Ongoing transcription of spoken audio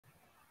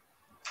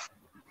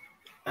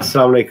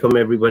Assalamu alaikum,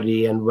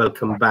 everybody, and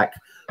welcome back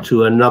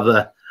to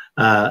another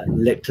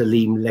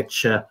Lectalim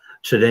lecture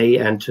today.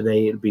 And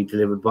today it'll be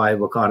delivered by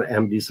Waqar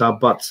Ahmedi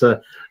Sahib. But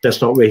let's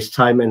not waste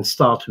time and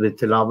start with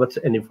Tilawat.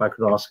 And if I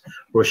could ask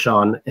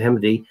Waqar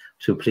Ahmedi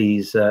to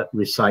please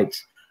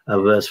recite a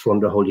verse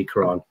from the Holy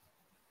Quran.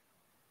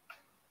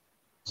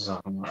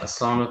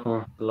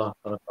 Assalamu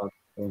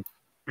alaikum.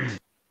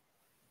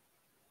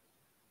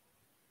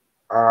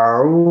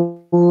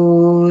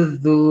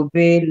 أعوذ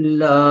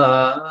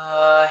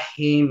بالله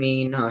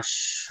من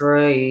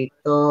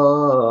الشيطان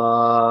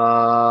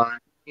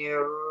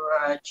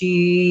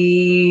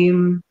الرجيم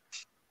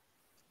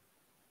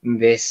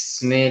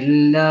بسم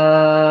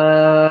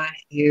الله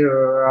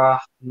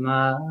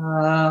الرحمن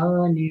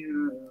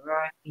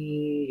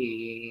الرحيم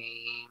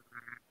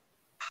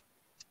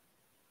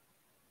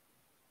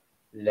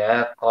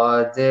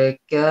لقد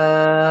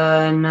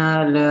كان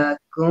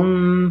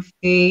لكم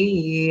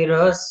في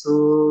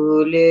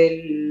رسول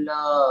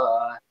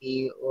الله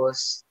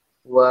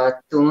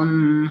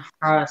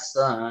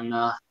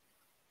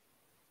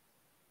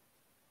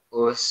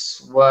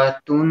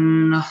أسوة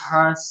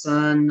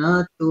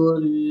حسنة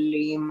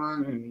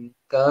لمن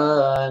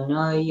كان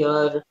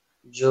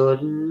يرجو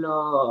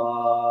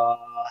الله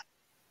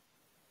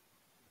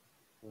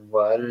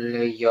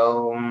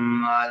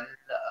واليوم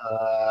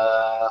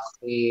الآخر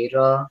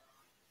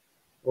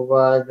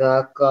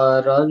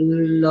وذكر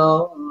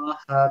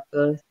الله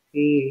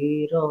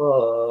كثيرا.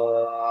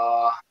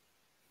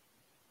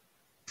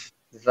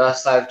 The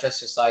verse I've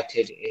just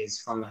recited is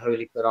from the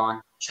Holy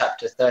Quran,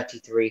 chapter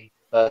 33,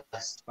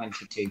 verse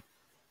 22.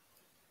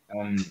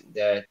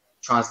 The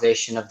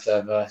translation of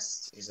the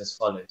verse is as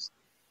follows.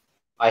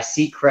 I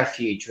seek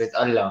refuge with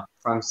Allah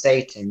from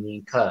Satan the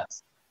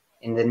accursed,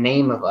 in the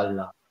name of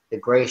Allah, the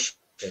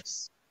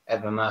gracious,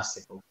 ever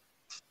merciful.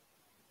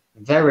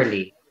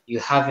 Verily, you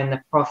have in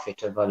the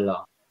Prophet of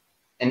Allah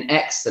an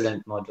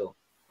excellent model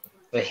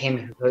for him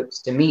who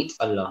hopes to meet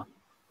Allah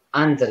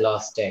and the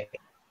last day,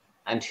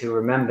 and who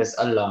remembers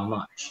Allah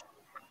much.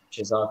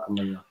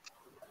 Jazakumullah.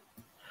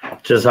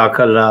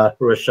 Jazakallah,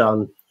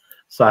 Roshan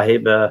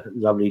Sahib,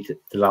 lovely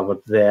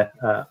tilawat there.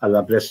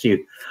 Allah bless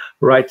you.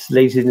 Right,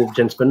 ladies and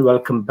gentlemen,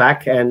 welcome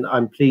back. And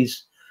I'm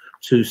pleased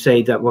to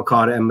say that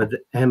Waqar Ahmad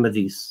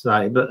Ahmedi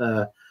Sahib,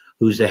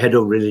 who's the head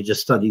of religious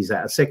studies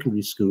at a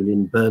secondary school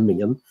in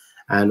Birmingham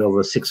and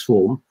over sixth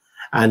form,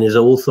 and is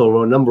author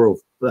of a number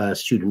of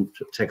student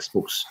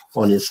textbooks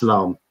on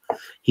Islam.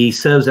 He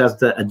serves as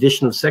the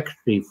additional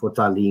secretary for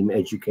Taaleem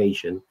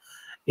Education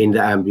in the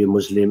Ahmadiyya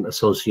Muslim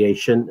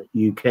Association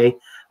UK,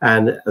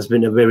 and has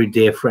been a very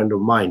dear friend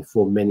of mine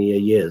for many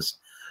years.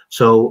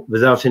 So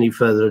without any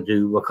further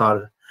ado,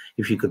 Waqar,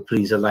 if you could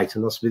please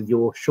enlighten us with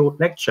your short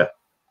lecture.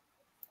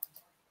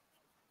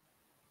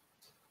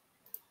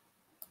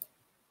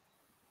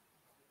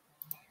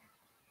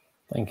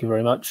 Thank you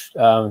very much.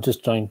 I'm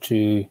just trying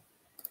to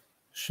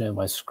share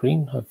my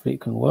screen. Hopefully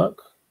it can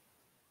work.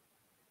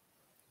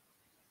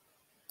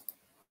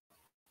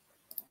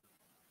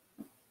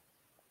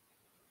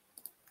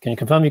 Can you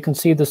confirm you can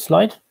see the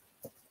slide?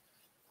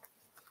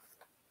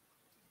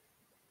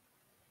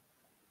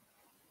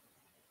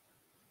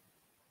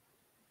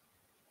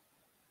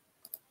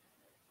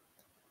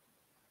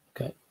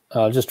 Okay,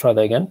 I'll just try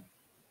that again.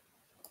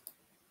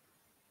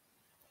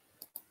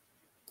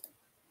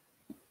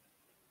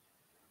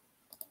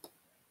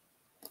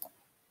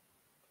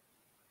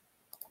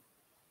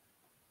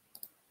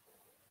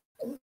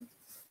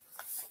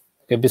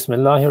 Okay,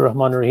 Bismillahir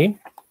Rahmanir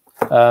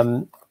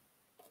Rahim.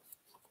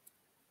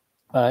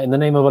 In the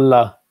name of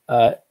Allah,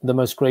 the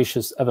most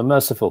gracious, ever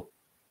merciful.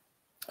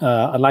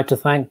 I'd like to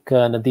thank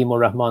Nadeem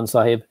Rahman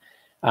Sahib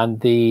and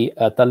the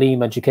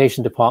Taaleem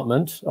Education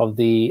Department of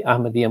the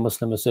Ahmadiyya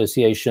Muslim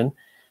Association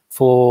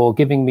for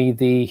giving me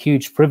the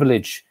huge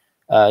privilege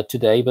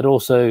today, but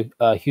also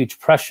huge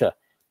pressure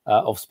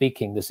of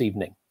speaking this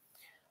evening.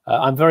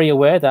 I'm very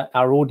aware that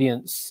our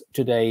audience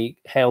today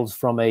hails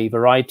from a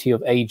variety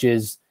of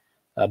ages,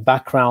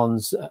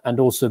 backgrounds, and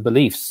also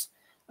beliefs.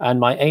 And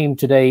my aim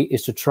today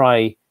is to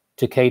try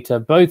to cater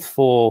both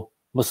for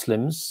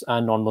Muslims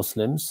and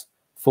non-Muslims,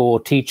 for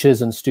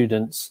teachers and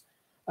students,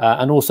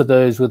 and also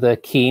those with a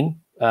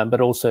keen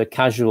but also a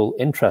casual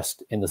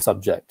interest in the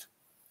subject.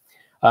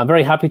 I'm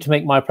very happy to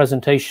make my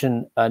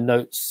presentation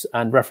notes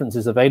and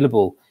references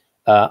available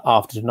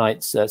after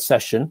tonight's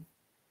session.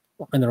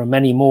 And there are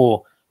many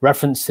more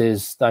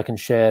references that I can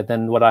share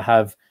than what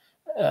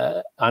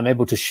I'm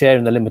able to share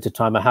in the limited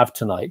time I have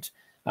tonight.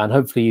 And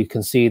hopefully you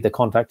can see the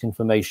contact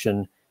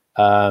information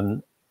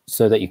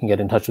so that you can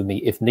get in touch with me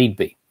if need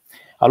be.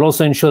 I'll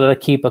also ensure that I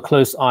keep a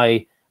close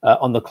eye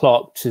on the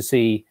clock to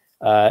see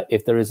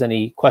if there is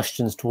any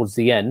questions towards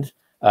the end,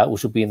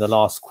 which will be in the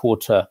last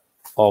quarter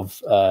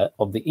of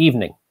the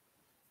evening.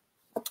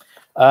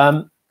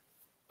 I'd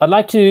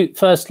like to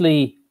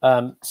firstly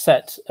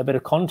set a bit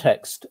of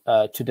context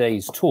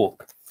today's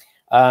talk.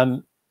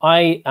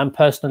 I am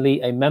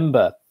personally a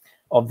member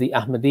of the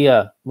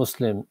Ahmadiyya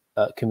Muslim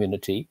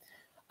community,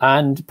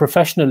 and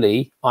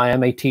professionally, I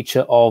am a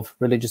teacher of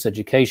religious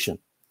education.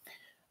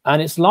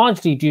 And it's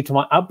largely due to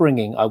my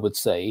upbringing, I would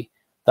say,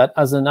 that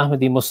as an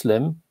Ahmadi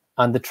Muslim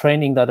and the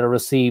training that I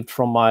received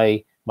from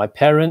my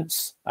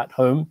parents at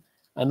home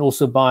and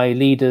also by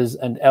leaders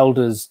and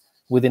elders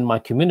within my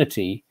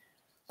community,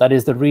 that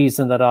is the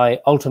reason that I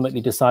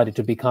ultimately decided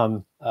to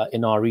become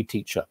an RE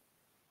teacher.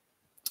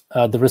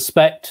 The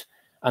respect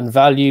and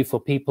value for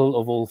people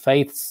of all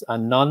faiths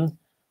and none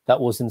that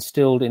was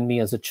instilled in me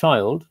as a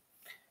child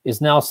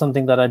is now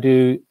something that I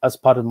do as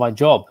part of my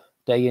job,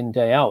 day in,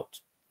 day out.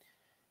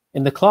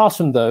 In the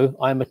classroom, though,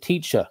 I am a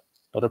teacher,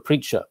 not a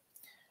preacher,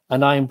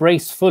 and I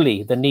embrace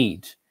fully the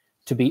need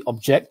to be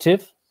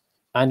objective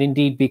and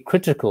indeed be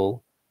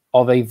critical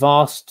of a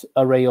vast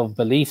array of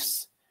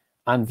beliefs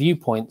and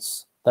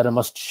viewpoints that I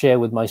must share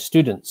with my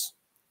students.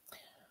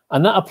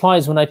 And that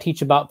applies when I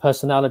teach about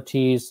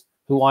personalities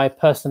who I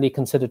personally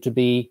consider to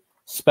be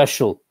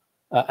special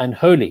and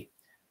holy,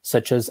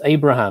 such as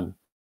Abraham,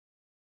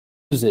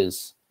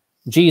 Moses,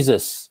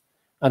 Jesus,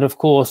 and of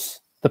course,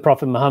 the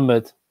Prophet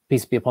Muhammad,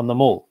 peace be upon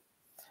them all.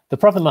 The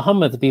Prophet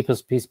Muhammad,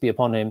 peace be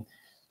upon him,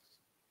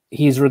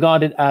 he is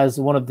regarded as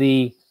one of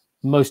the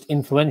most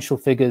influential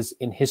figures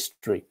in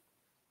history.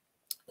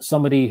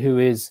 Somebody who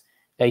is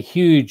a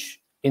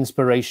huge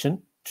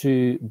inspiration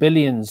to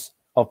billions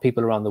of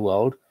people around the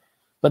world,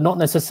 but not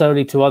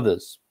necessarily to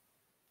others.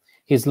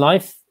 His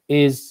life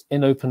is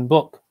an open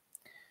book.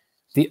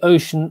 The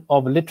ocean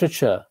of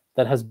literature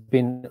that has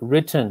been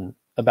written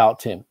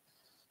about him,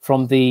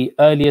 from the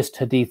earliest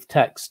hadith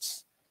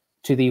texts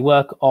to the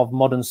work of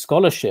modern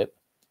scholarship,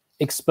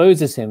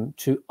 exposes him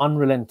to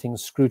unrelenting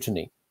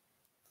scrutiny.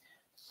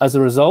 As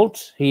a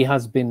result, he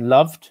has been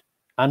loved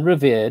and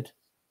revered,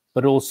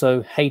 but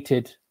also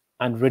hated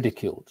and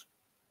ridiculed.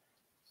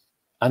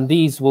 And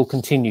these will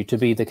continue to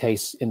be the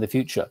case in the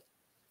future.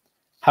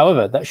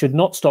 However, that should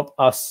not stop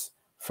us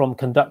from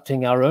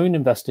conducting our own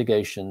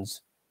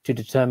investigations to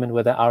determine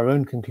whether our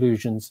own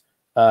conclusions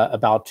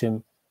about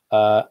him,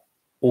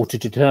 or to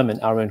determine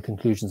our own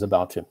conclusions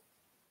about him.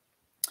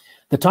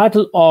 The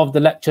title of the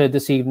lecture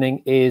this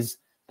evening is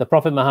The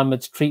Prophet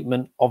Muhammad's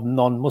Treatment of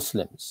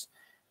Non-Muslims.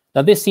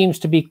 Now, this seems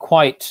to be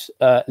quite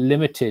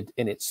limited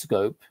in its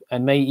scope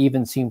and may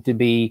even seem to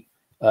be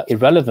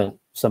irrelevant,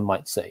 some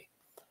might say.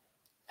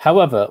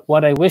 However,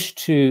 what I wish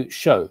to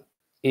show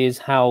is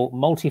how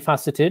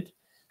multifaceted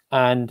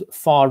and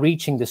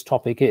far-reaching this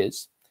topic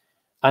is,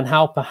 and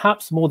how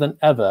perhaps more than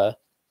ever,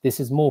 this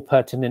is more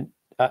pertinent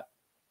at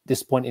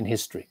this point in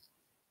history.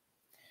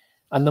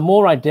 And the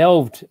more I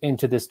delved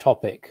into this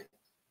topic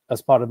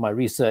as part of my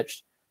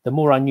research, the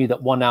more I knew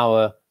that 1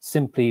 hour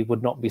simply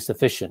would not be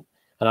sufficient.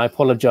 And I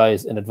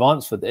apologize in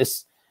advance for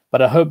this,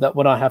 but I hope that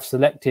what I have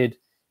selected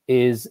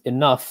is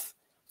enough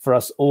for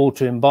us all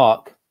to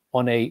embark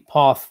on a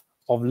path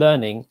of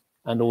learning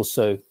and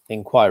also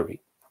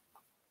inquiry.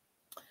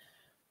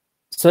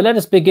 So let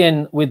us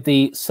begin with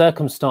the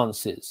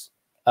circumstances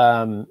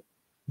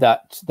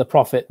that the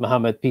Prophet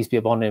Muhammad, peace be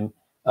upon him,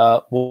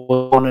 was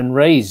born and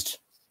raised.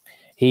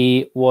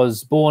 He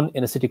was born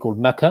in a city called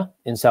Mecca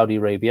in Saudi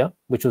Arabia,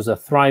 which was a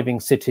thriving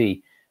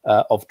city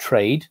of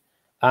trade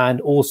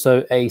and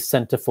also a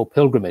center for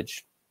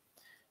pilgrimage.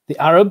 The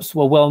Arabs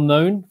were well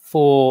known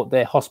for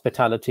their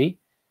hospitality,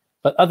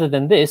 but other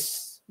than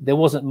this, there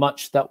wasn't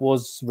much that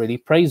was really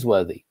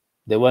praiseworthy.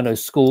 There were no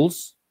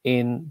schools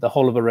in the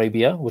whole of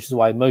Arabia, which is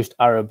why most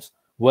Arabs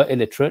were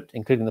illiterate,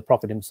 including the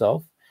Prophet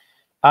himself.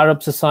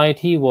 Arab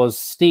society was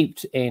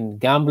steeped in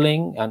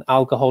gambling and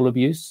alcohol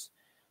abuse.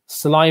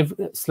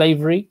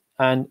 Slavery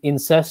and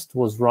incest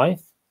was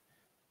rife.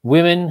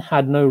 Women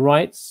had no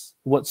rights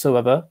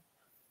whatsoever.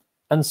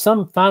 And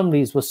some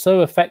families were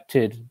so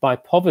affected by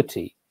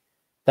poverty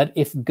that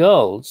if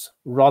girls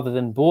rather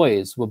than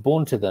boys were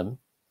born to them,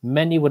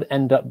 many would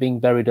end up being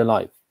buried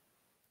alive.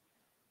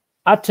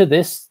 Add to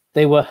this,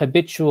 they were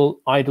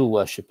habitual idol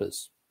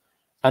worshippers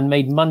and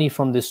made money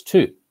from this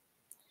too,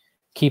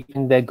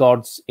 keeping their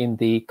gods in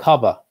the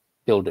Kaaba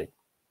building,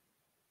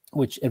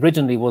 which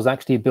originally was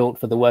actually built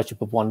for the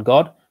worship of one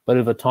god, but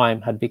over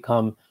time had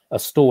become a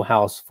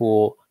storehouse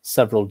for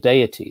several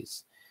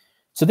deities.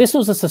 So this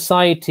was a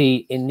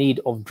society in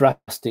need of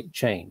drastic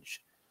change,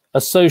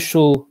 a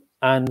social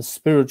and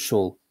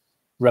spiritual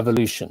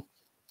revolution.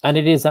 And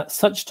it is at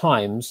such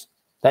times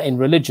that in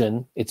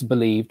religion, it's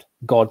believed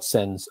God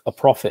sends a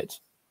prophet.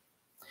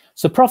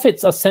 So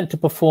prophets are sent to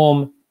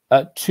perform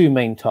two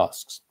main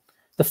tasks.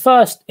 The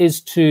first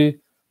is to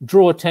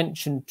draw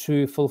attention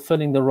to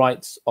fulfilling the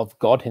rights of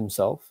God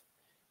himself,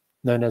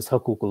 known as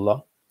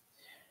Huququllah.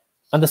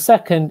 And the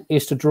second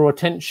is to draw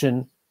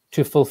attention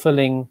to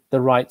fulfilling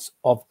the rights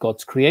of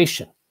God's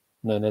creation,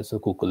 known as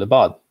Huququl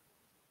Ibad.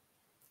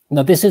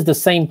 Now, this is the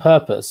same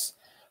purpose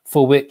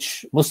for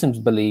which Muslims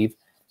believe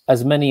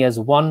as many as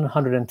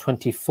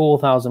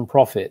 124,000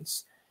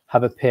 prophets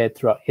have appeared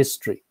throughout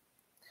history.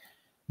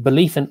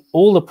 Belief in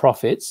all the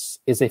prophets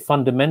is a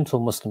fundamental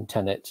Muslim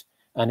tenet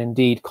and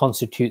indeed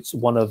constitutes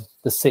one of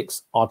the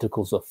 6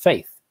 articles of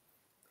faith.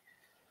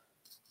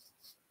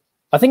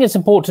 I think it's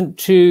important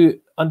to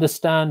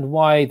understand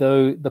why,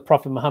 though, the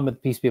Prophet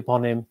Muhammad, peace be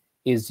upon him,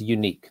 is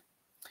unique.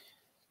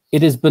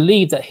 It is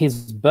believed that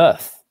his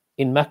birth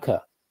in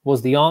Mecca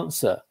was the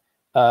answer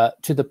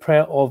to the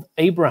prayer of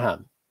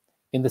Abraham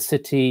in the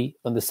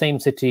same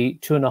city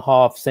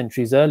 2.5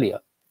 centuries earlier.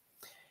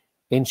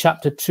 In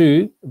chapter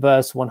 2,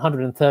 verse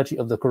 130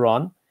 of the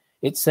Quran,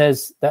 it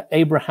says that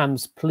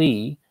Abraham's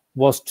plea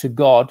was to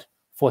God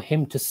for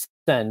him to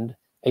send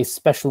a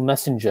special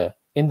messenger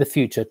in the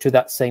future to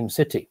that same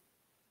city.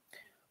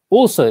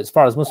 Also, as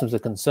far as Muslims are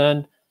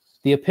concerned,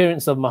 the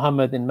appearance of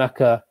Muhammad in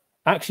Mecca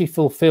actually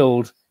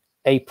fulfilled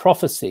a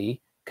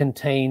prophecy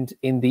contained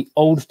in the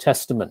Old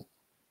Testament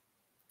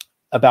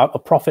about a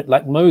prophet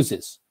like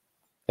Moses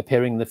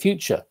appearing in the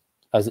future,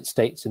 as it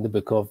states in the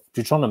book of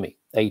Deuteronomy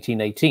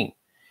 18:18.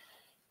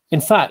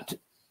 In fact,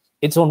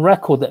 it's on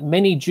record that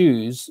many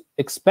Jews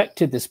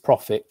expected this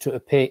prophet to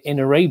appear in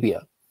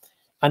Arabia,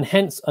 and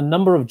hence a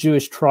number of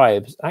Jewish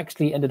tribes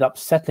actually ended up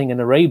settling in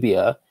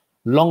Arabia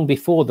long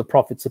before the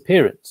prophet's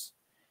appearance.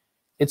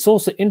 It's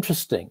also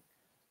interesting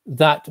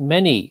that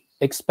many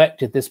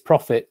expected this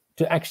prophet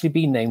to actually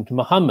be named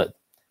Muhammad,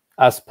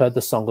 as per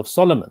the Song of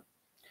Solomon.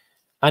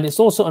 And it's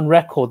also on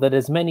record that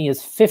as many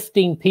as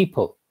 15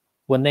 people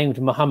were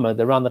named Muhammad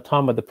around the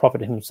time of the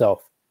prophet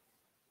himself.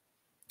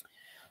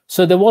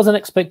 So there was an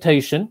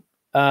expectation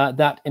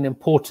that an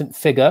important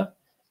figure,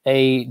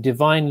 a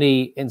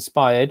divinely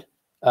inspired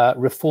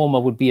reformer,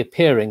 would be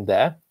appearing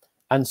there,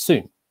 and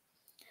soon.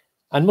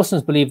 And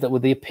Muslims believe that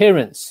with the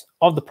appearance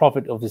of the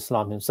Prophet of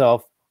Islam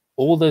himself,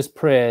 all those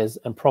prayers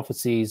and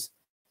prophecies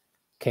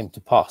came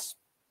to pass.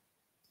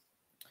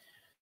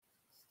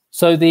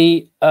 So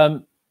the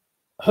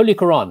Holy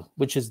Quran,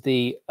 which is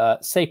the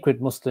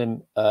sacred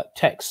Muslim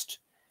text,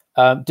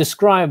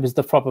 describes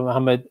the Prophet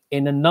Muhammad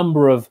in a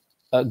number of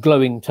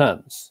glowing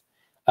terms,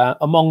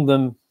 among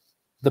them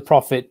the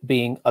Prophet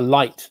being a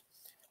light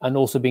and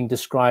also being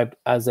described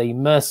as a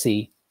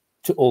mercy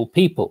to all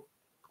people,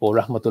 or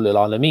Rahmatul lil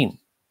Alameen.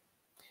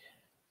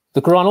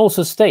 The Quran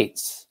also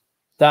states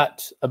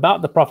that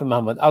about the Prophet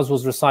Muhammad, as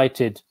was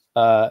recited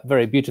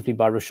very beautifully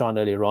by Rushan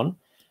earlier on,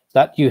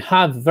 that you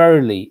have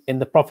verily in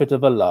the Prophet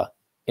of Allah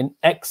an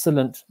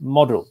excellent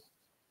model.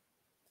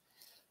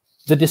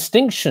 The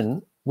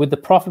distinction with the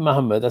Prophet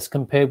Muhammad as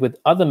compared with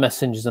other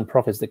messengers and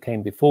prophets that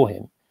came before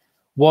him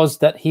was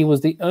that he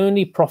was the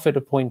only prophet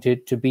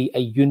appointed to be a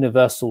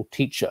universal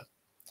teacher.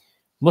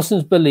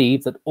 Muslims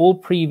believe that all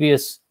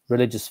previous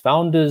religious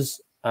founders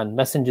and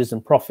messengers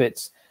and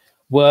prophets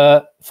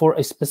were for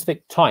a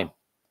specific time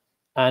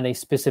and a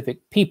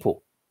specific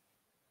people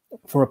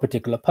for a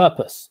particular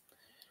purpose.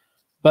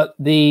 But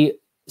the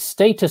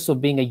status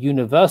of being a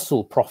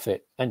universal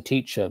prophet and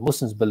teacher,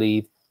 Muslims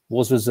believe,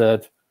 was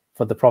reserved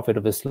for the Prophet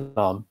of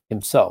Islam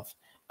himself.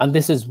 And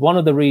this is one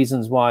of the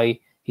reasons why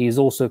he is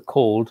also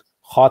called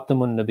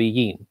Khatamun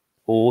Nabiyyin,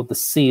 or the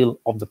seal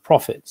of the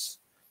prophets.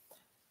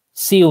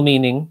 Seal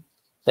meaning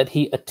that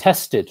he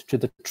attested to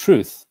the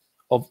truth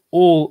of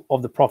all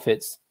of the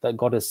prophets that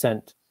God has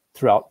sent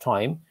throughout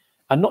time.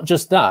 And not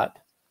just that,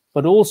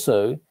 but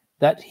also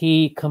that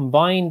he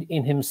combined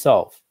in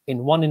himself,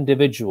 in one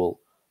individual,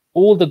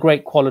 all the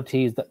great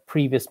qualities that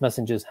previous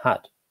messengers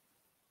had.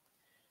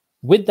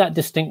 With that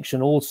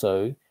distinction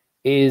also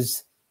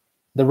is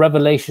the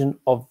revelation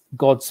of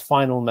God's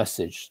final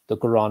message, the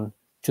Quran,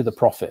 to the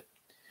Prophet.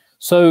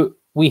 So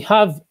we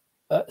have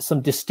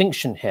some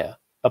distinction here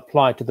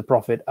applied to the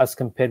Prophet as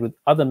compared with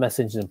other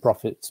messengers and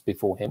prophets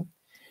before him.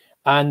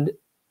 And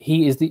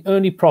he is the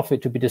only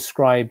prophet to be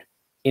described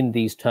in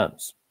these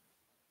terms.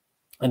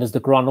 And as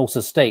the Quran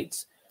also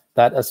states,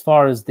 that as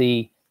far as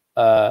the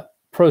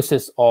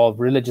process of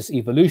religious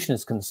evolution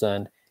is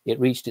concerned, it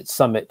reached its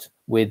summit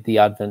with the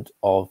advent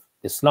of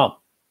Islam.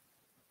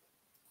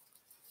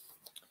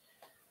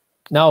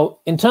 Now,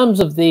 in terms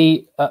of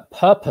the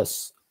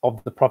purpose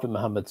of the Prophet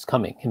Muhammad's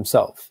coming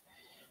himself,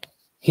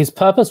 his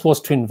purpose was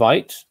to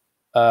invite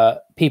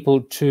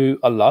people to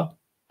Allah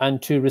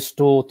and to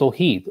restore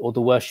Tawheed, or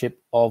the worship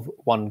of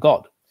one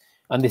God.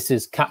 And this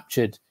is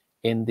captured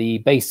in the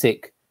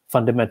basic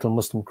fundamental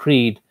Muslim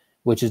creed,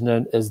 which is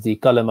known as the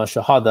Kalama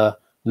Shahada,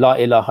 La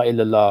ilaha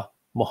illallah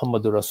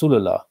Muhammadur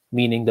Rasulullah,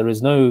 meaning there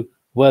is no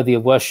worthy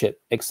of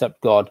worship except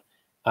God,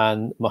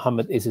 and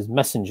Muhammad is his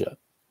messenger.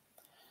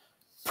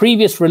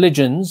 Previous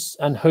religions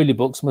and holy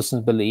books,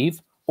 Muslims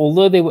believe,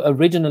 although they were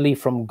originally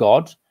from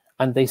God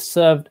and they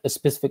served a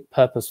specific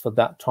purpose for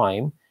that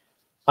time,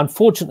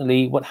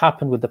 unfortunately, what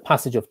happened with the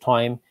passage of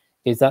time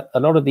is that a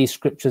lot of these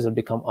scriptures have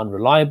become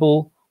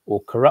unreliable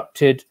or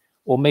corrupted,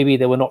 or maybe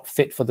they were not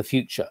fit for the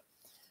future.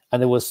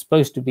 And they were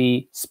supposed to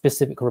be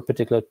specific for a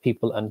particular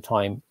people and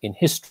time in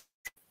history.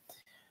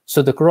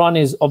 So the Quran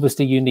is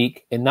obviously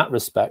unique in that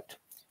respect.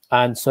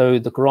 And so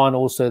the Quran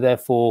also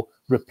therefore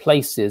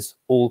replaces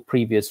all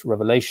previous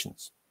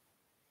revelations.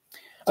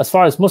 As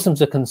far as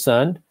Muslims are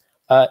concerned,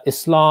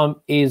 Islam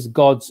is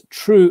God's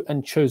true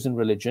and chosen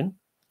religion,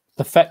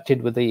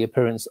 perfected with the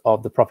appearance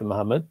of the Prophet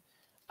Muhammad.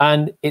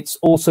 And it's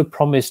also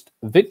promised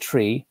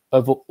victory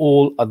over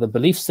all other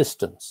belief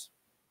systems.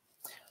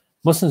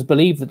 Muslims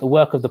believe that the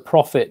work of the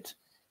Prophet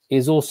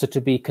is also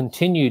to be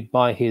continued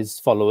by his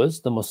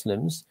followers, the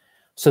Muslims,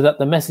 so that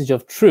the message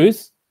of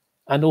truth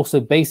and also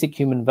basic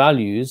human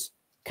values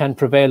can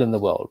prevail in the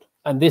world.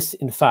 And this,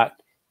 in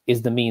fact,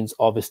 is the means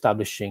of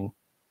establishing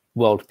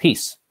world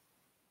peace.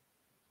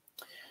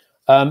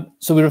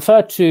 So we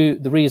refer to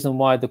the reason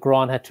why the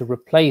Quran had to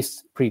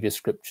replace previous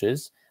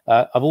scriptures.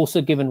 I've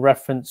also given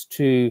reference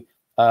to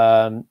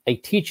a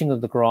teaching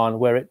of the Quran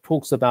where it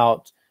talks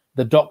about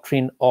the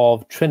doctrine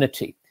of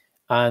Trinity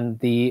and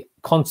the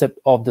concept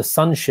of the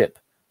sonship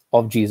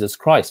of Jesus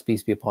Christ,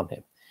 peace be upon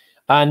him.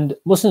 And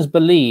Muslims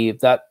believe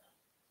that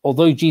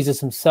although Jesus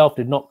himself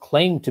did not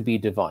claim to be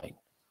divine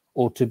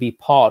or to be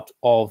part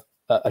of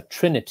a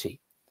Trinity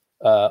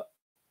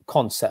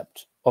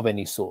concept of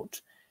any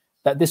sort,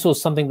 that this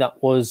was something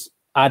that was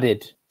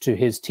added to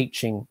his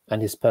teaching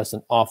and his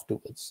person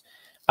afterwards.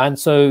 And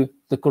so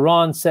the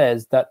Quran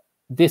says that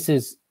this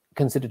is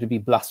considered to be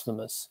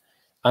blasphemous,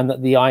 and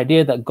that the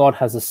idea that God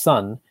has a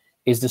son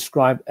is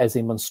described as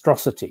a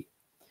monstrosity.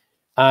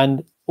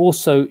 And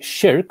also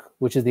shirk,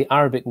 which is the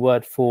Arabic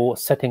word for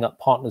setting up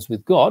partners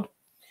with God,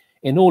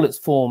 in all its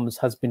forms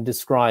has been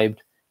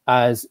described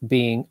as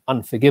being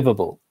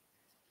unforgivable.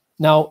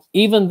 Now,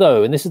 even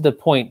though, and this is the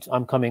point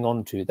I'm coming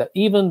on to, that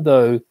even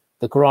though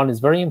the Quran is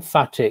very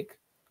emphatic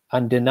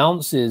and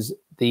denounces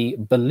the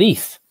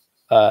belief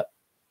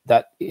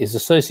that is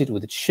associated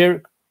with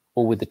shirk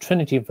or with the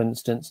Trinity, for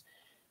instance,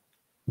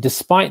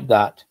 despite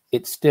that,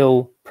 it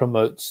still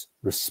promotes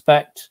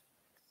respect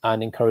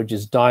and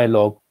encourages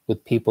dialogue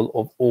with people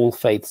of all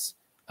faiths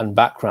and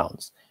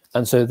backgrounds.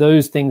 And so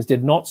those things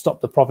did not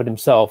stop the Prophet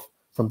himself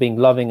from being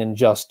loving and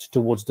just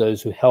towards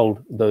those who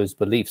held those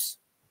beliefs.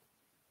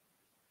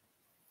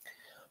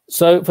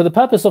 So for the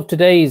purpose of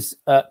today's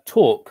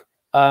talk,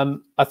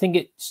 I think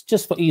it's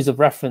just for ease of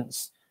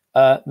reference,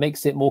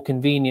 makes it more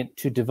convenient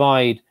to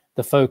divide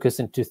the focus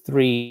into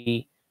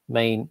three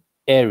main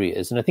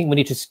areas. And I think we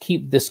need to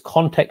keep this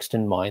context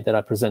in mind that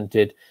I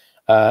presented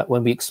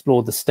when we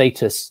explored the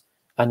status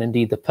and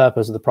indeed the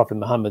purpose of the Prophet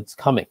Muhammad's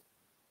coming.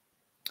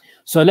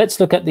 So let's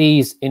look at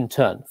these in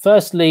turn.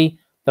 Firstly,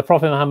 the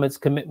Prophet Muhammad's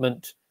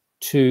commitment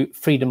to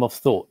freedom of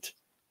thought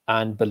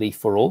and belief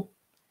for all.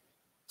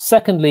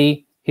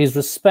 Secondly, his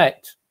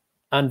respect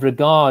and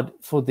regard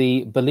for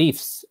the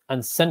beliefs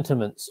and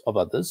sentiments of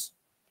others.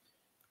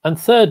 And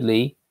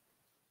thirdly,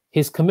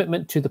 his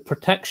commitment to the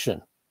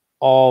protection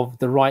of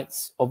the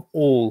rights of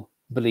all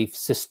belief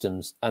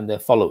systems and their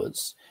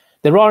followers.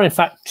 There are, in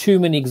fact, too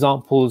many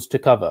examples to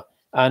cover,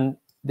 and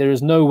there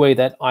is no way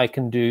that I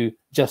can do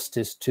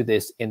justice to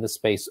this in the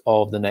space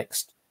of the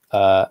next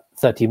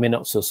 30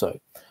 minutes or so.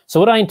 So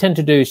what I intend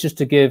to do is just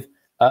to give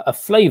a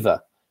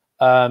flavor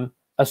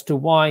as to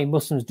why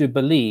Muslims do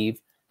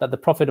believe that the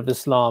Prophet of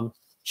Islam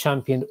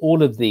championed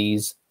all of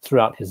these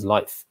throughout his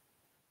life.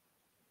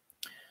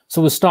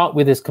 So we'll start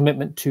with his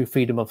commitment to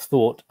freedom of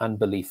thought and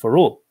belief for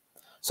all.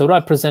 So what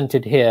I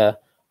presented here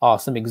are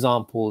some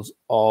examples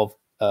of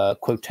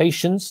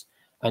quotations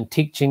and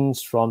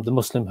teachings from the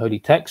Muslim holy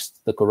text,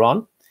 the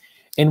Quran,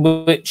 in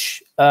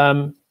which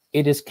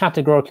it is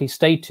categorically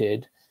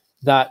stated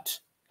that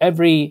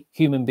every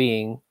human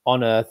being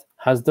on earth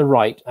has the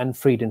right and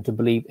freedom to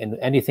believe in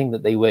anything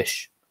that they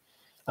wish.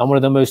 And one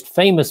of the most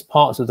famous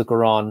parts of the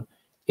Quran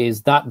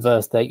is that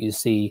verse that you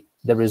see,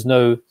 there is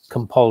no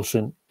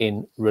compulsion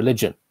in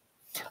religion.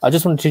 I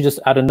just wanted to just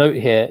add a note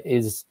here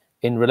is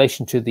in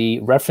relation to the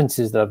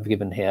references that I've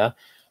given here.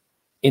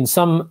 In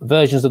some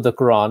versions of the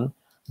Quran,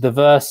 the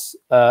verse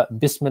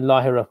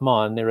Bismillahir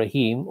Rahmanir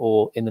Rahim,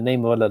 or in the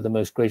name of Allah, the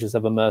most gracious,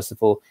 ever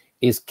merciful,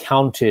 is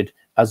counted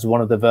as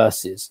one of the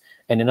verses.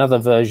 And in other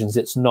versions,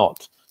 it's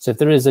not. So if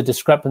there is a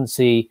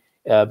discrepancy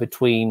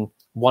between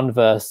one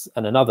verse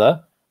and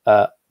another,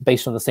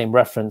 based on the same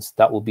reference,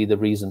 that will be the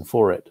reason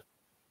for it.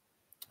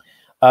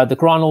 The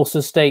Quran also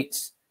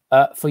states,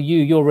 for you,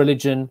 your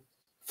religion,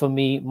 for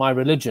me, my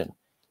religion.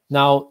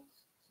 Now,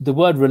 the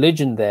word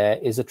religion there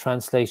is a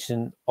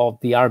translation of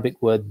the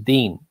Arabic word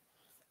deen.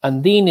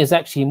 And deen is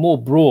actually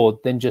more broad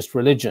than just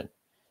religion.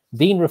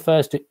 Deen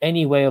refers to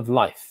any way of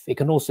life. It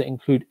can also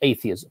include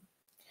atheism.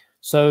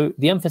 So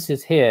the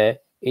emphasis here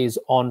is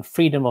on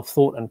freedom of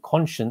thought and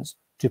conscience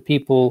to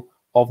people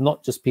of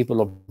not just people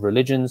of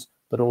religions,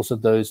 but also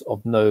those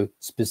of no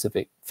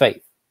specific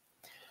faith.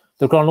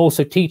 The Quran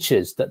also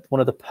teaches that one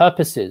of the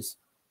purposes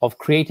of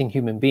creating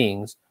human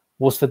beings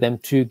was for them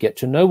to get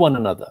to know one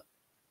another,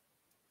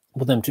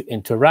 for them to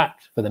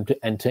interact, for them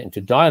to enter into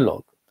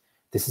dialogue.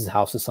 This is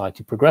how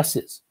society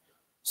progresses.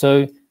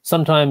 So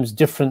sometimes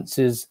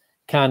differences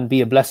can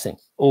be a blessing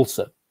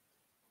also.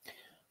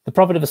 The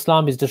Prophet of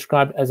Islam is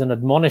described as an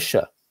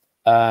admonisher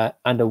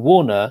and a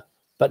warner,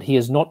 but he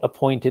is not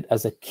appointed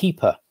as a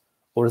keeper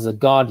or as a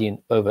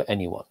guardian over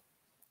anyone.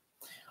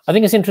 I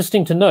think it's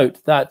interesting to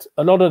note that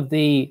a lot of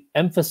the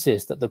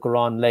emphasis that the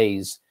Quran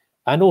lays,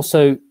 and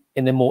also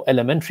in the more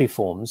elementary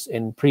forms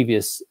in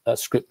previous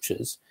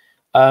scriptures,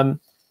 the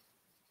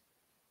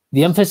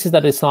emphasis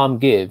that Islam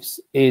gives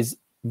is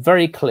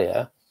very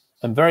clear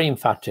and very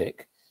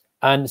emphatic,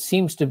 and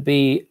seems to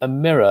be a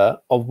mirror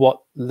of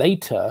what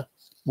later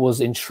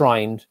was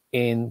enshrined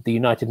in the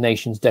United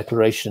Nations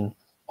Declaration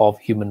of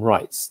Human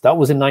Rights. That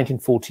was in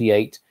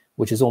 1948,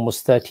 which is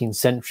almost 13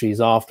 centuries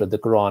after the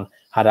Quran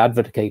had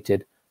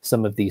advocated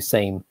some of these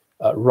same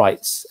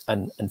rights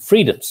and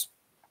freedoms.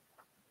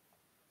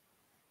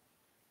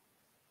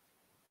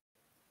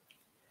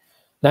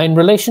 Now, in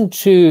relation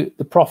to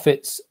the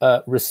Prophet's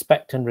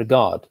respect and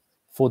regard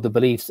for the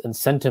beliefs and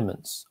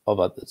sentiments of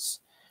others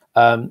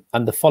and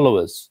the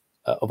followers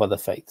of other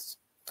faiths,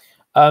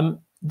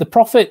 the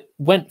Prophet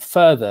went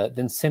further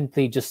than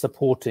simply just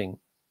supporting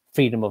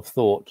freedom of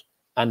thought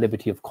and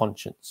liberty of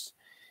conscience.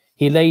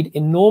 He laid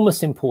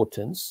enormous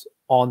importance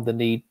on the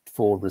need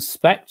for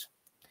respect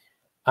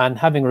and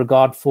having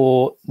regard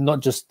for not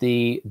just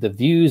the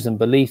views and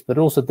beliefs, but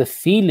also the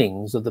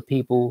feelings of the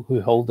people who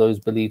hold those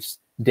beliefs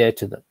dear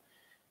to them.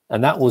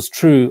 And that was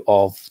true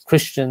of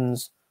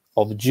Christians,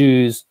 of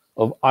Jews,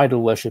 of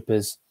idol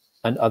worshippers,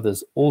 and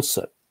others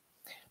also.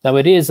 Now,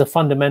 it is a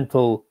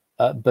fundamental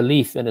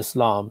belief in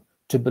Islam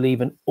to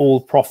believe in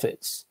all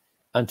prophets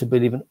and to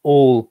believe in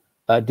all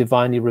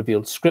divinely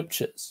revealed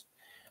scriptures.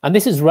 And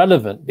this is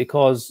relevant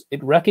because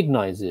it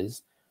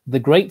recognizes the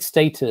great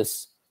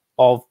status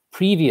of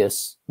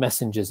previous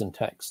messengers and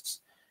texts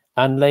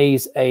and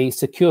lays a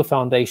secure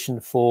foundation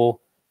for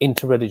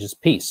interreligious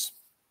peace.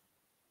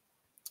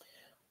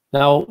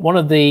 Now, one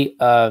of the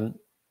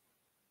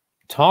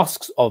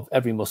tasks of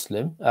every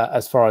Muslim,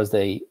 as far as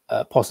they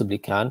possibly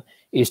can,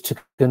 is to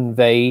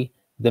convey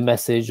the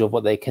message of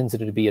what they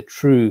consider to be a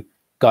true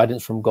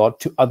guidance from God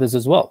to others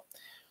as well.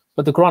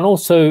 But the Quran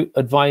also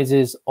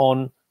advises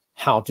on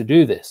how to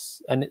do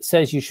this. And it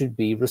says you should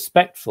be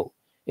respectful.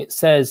 It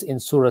says in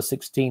Surah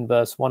 16,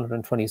 verse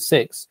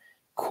 126,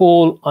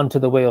 call unto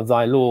the way of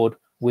thy Lord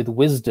with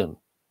wisdom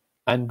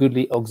and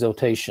goodly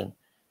exhortation,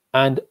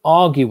 and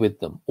argue with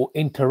them or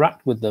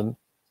interact with them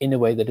in a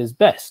way that is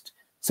best.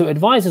 So it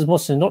advises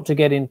Muslims not to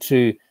get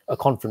into a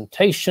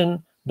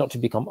confrontation, not to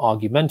become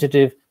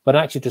argumentative, but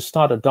actually to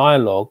start a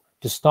dialogue,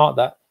 to start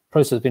that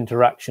process of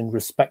interaction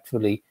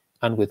respectfully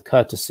and with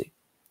courtesy.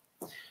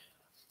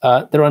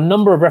 There are a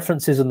number of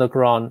references in the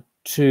Quran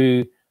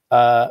to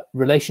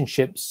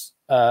relationships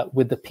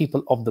with the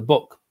people of the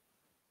book.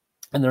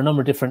 And there are a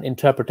number of different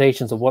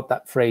interpretations of what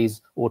that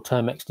phrase or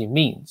term actually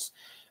means.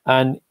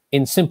 And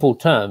in simple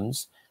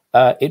terms,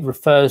 it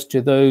refers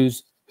to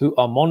those who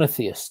are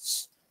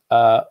monotheists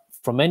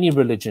from any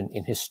religion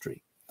in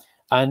history.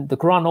 And the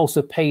Quran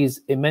also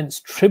pays immense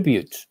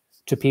tribute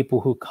to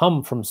people who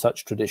come from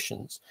such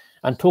traditions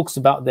and talks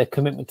about their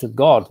commitment to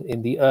God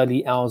in the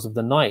early hours of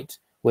the night,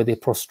 where they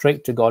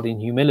prostrate to God in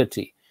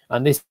humility.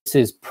 And this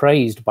is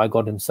praised by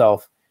God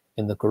himself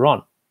in the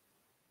Quran.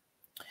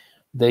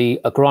 The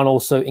Quran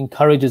also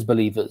encourages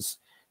believers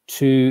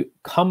to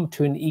come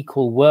to an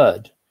equal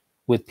word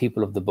with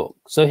people of the book.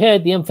 So here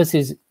the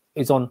emphasis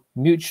is on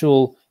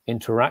mutual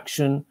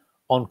interaction,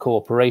 on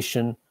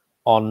cooperation,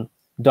 on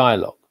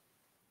dialogue.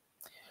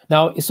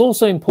 Now, it's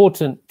also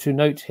important to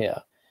note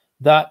here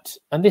that,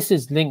 and this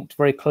is linked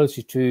very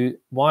closely to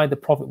why the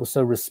Prophet was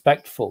so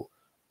respectful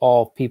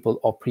of people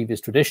of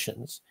previous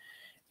traditions,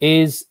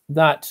 is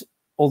that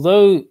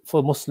although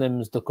for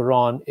Muslims the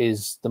Quran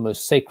is the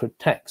most sacred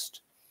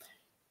text,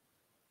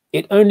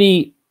 it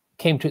only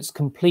came to its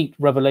complete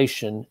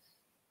revelation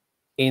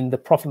in the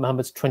Prophet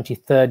Muhammad's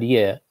 23rd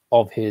year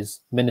of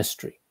his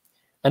ministry.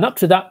 And up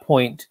to that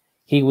point,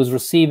 he was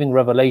receiving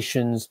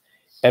revelations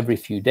every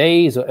few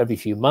days or every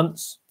few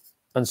months,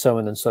 and so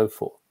on and so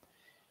forth.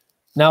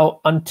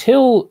 Now,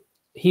 until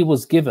he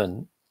was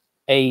given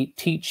a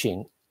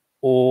teaching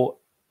or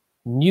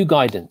new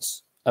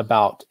guidance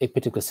about a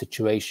particular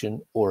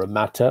situation or a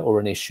matter or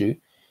an issue,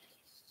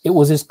 it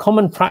was his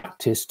common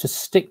practice to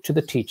stick to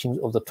the teachings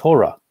of the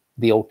Torah,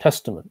 the Old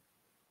Testament.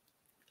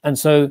 And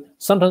so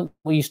sometimes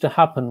what used to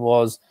happen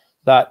was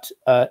that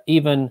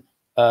even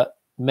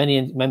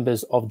many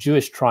members of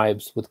Jewish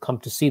tribes would come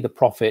to see the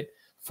Prophet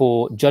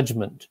for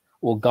judgment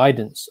or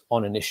guidance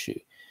on an issue.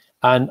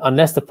 And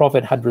unless the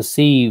Prophet had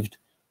received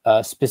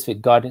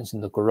specific guidance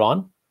in the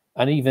Quran,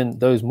 and even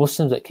those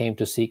Muslims that came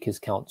to seek his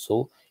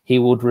counsel, he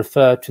would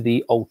refer to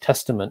the Old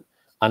Testament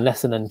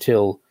unless and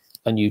until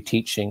a new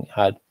teaching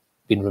had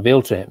been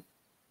revealed to him.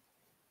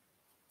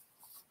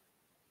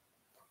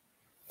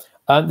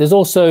 There's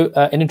also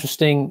an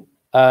interesting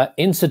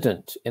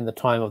incident in the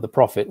time of the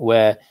Prophet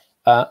where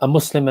a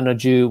Muslim and a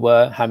Jew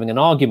were having an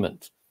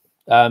argument.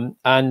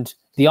 And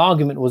the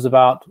argument was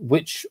about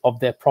which of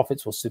their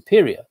prophets was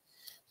superior.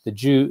 The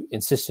Jew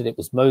insisted it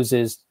was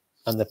Moses,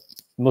 and the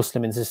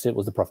Muslim insisted it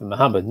was the Prophet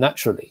Muhammad,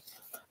 naturally.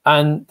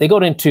 And they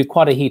got into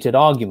quite a heated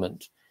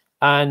argument.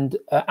 And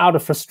out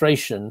of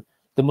frustration,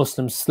 the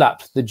Muslim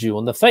slapped the Jew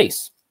on the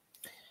face.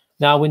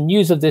 Now, when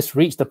news of this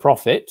reached the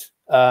Prophet,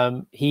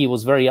 he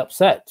was very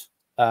upset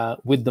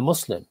with the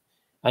Muslim.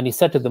 And he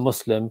said to the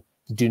Muslim,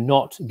 do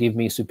not give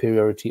me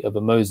superiority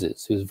over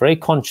Moses. He was very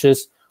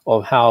conscious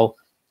of how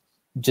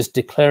just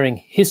declaring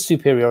his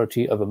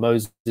superiority over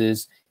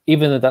Moses,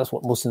 even though that's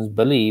what Muslims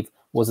believe,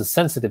 was a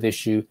sensitive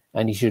issue,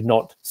 and he should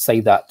not say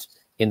that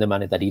in the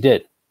manner that he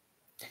did.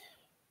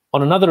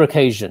 On another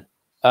occasion,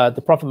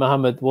 the Prophet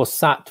Muhammad was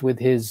sat with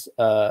his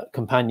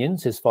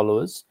companions, his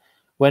followers,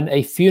 when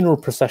a funeral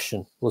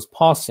procession was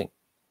passing.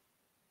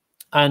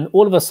 And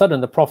all of a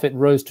sudden, the Prophet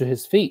rose to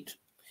his feet.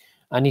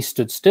 and he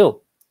stood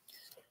still.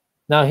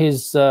 Now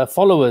his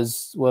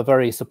followers were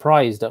very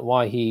surprised at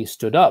why he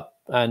stood up,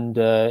 and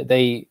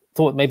they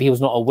thought maybe he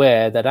was not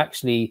aware that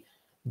actually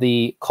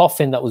the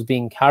coffin that was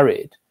being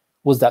carried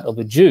was that of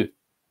a Jew.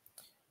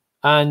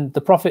 And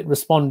the Prophet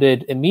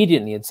responded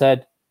immediately and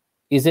said,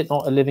 "Is it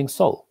not a living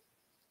soul?"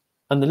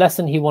 And the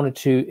lesson he wanted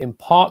to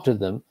impart to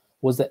them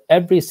was that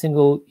every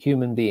single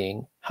human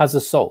being has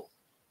a soul,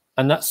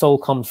 and that soul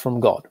comes from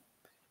God.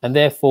 And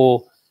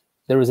therefore,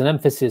 there is an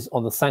emphasis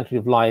on the sanctity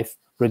of life,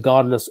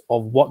 regardless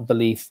of what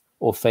belief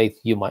or faith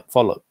you might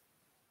follow.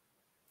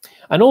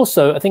 And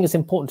also, I think it's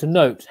important to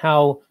note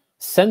how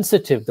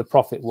sensitive the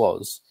Prophet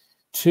was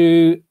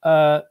to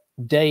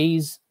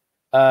days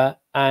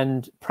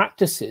and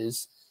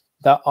practices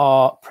that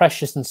are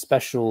precious and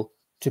special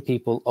to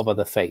people of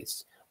other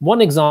faiths.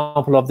 One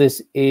example of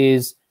this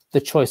is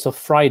the choice of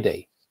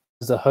Friday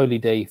as a holy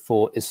day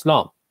for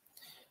Islam.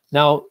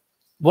 Now,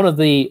 one of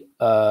the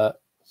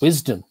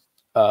wisdom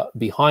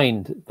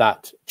behind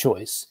that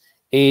choice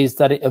is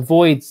that it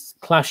avoids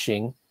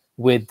clashing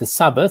with the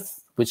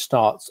Sabbath, which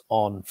starts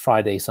on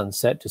Friday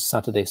sunset to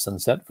Saturday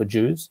sunset for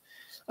Jews,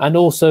 and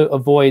also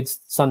avoids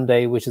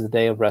Sunday, which is a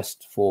day of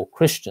rest for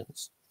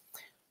Christians.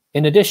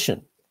 In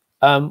addition,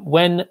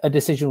 when a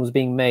decision was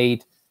being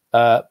made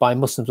by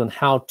Muslims on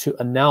how to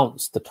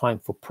announce the time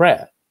for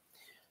prayer,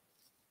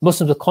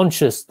 Muslims are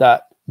conscious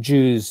that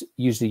Jews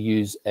usually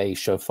use a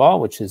shofar,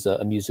 which is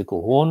a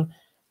musical horn,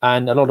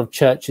 and a lot of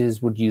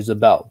churches would use a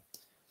bell.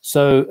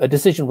 So a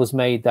decision was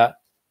made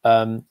that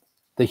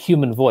the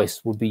human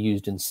voice would be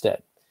used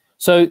instead.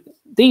 So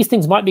these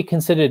things might be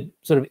considered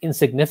sort of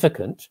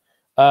insignificant,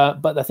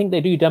 but I think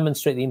they do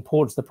demonstrate the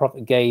importance the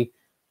Prophet gave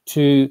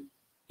to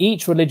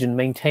each religion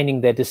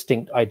maintaining their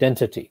distinct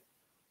identity.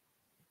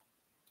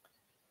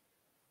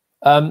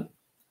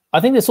 I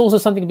think there's also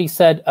something to be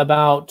said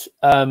about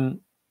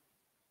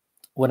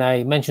when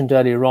I mentioned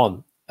earlier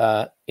on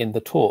in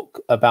the talk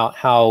about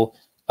how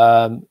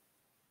the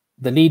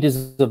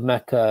leaders of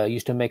Mecca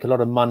used to make a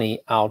lot of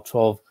money out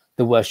of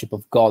the worship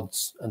of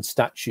gods and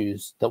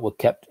statues that were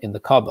kept in the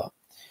Kaaba.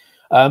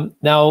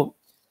 Now,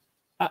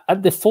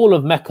 at the fall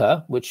of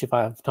Mecca, which if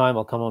I have time,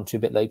 I'll come on to a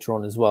bit later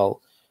on as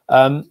well,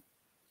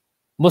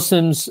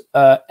 Muslims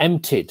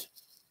emptied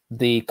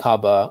the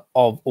Kaaba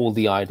of all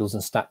the idols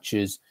and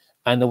statues,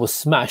 and they were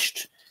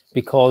smashed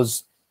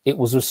because it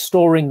was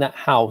restoring that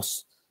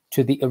house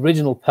to the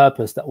original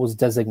purpose that was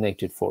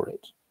designated for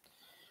it.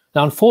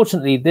 Now,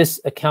 unfortunately, this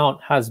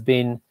account has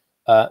been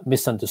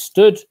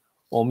misunderstood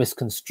or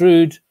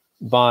misconstrued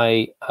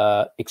by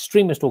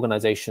extremist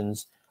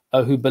organizations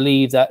who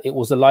believe that it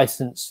was a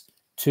license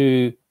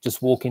to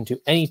just walk into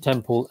any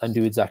temple and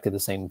do exactly the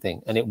same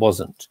thing, and it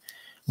wasn't.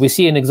 We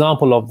see an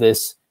example of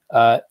this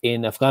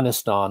in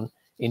Afghanistan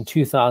in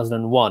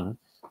 2001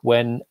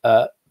 when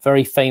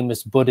very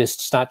famous Buddhist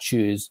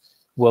statues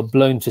were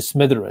blown to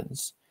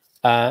smithereens.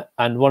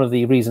 And one of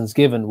the reasons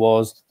given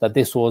was that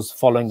this was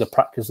following the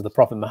practice of the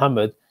Prophet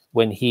Muhammad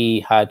when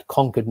he had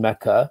conquered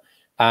Mecca,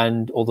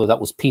 and although that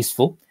was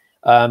peaceful,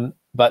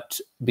 but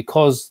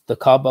because the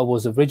Kaaba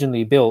was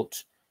originally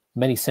built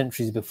many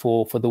centuries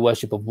before for the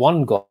worship of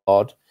one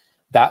God,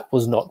 that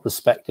was not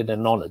respected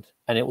and honored.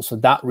 And it was for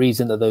that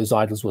reason that those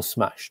idols were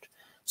smashed.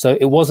 So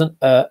it wasn't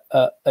a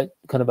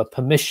kind of a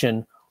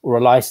permission or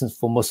a license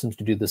for Muslims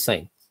to do the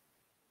same.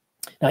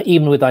 Now,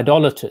 even with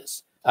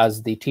idolaters,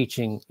 as the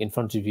teaching in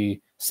front of you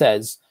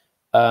says,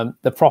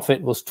 the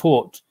Prophet was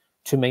taught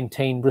to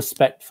maintain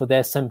respect for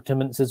their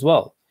sentiments as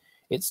well.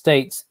 It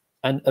states,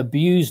 "And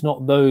abuse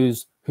not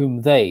those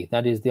whom they,"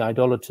 that is the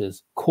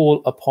idolaters,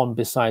 "call upon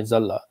besides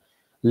Allah,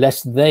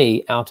 lest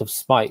they out of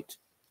spite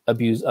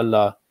abuse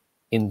Allah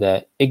in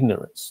their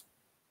ignorance."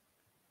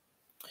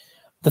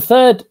 The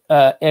third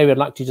area I'd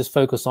like to just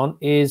focus on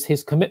is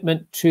his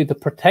commitment to the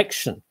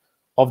protection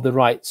of the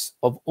rights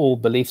of all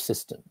belief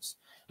systems.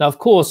 Now, of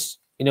course,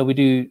 we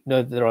do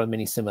know that there are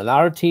many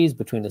similarities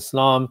between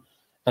Islam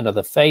and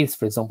other faiths.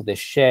 For example, the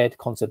shared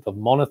concept of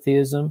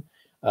monotheism,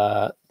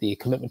 the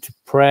commitment to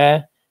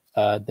prayer,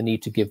 the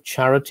need to give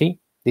charity.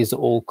 These are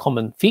all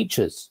common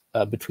features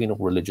between all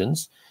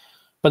religions.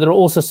 But there are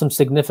also some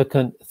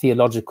significant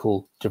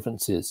theological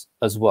differences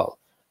as well.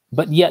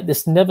 But yet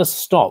this never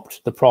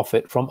stopped the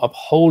Prophet from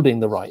upholding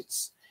the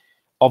rights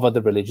of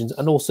other religions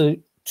and also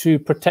to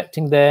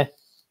protecting their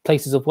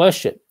places of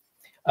worship.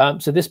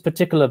 So this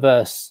particular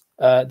verse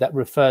that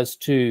refers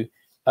to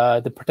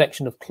the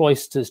protection of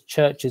cloisters,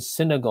 churches,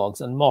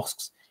 synagogues, and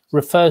mosques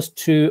refers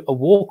to a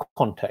war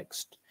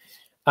context.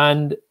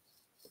 And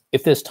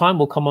if there's time,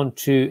 we'll come on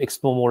to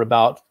explore more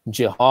about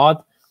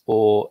jihad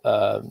or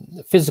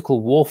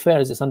physical warfare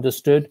as it's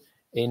understood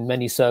in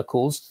many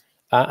circles,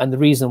 and the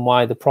reason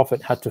why the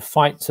Prophet had to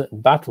fight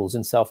certain battles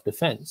in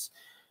self-defense.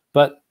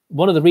 But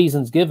one of the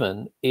reasons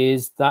given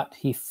is that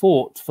he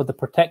fought for the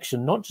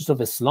protection not just of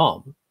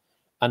Islam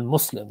and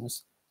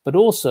Muslims, but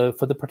also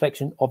for the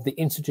protection of the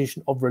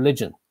institution of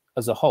religion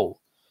as a whole.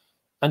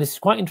 And it's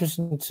quite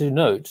interesting to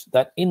note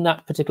that in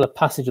that particular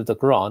passage of the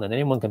Quran, and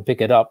anyone can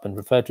pick it up and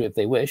refer to it if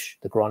they wish,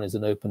 the Quran is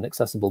an open,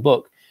 accessible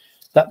book,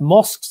 that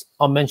mosques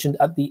are mentioned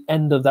at the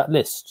end of that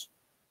list,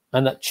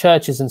 and that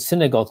churches and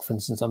synagogues, for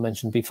instance, are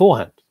mentioned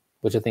beforehand,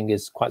 which I think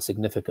is quite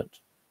significant.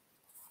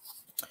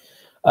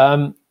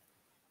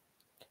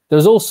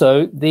 There's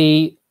also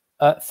the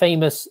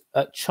famous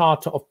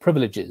Charter of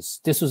Privileges.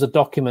 This was a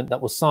document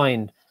that was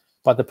signed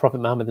by the Prophet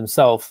Muhammad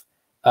himself,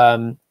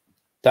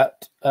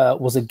 that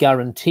was a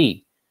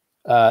guarantee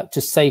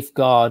to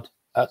safeguard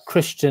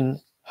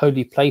Christian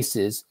holy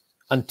places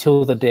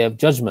until the Day of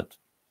Judgment.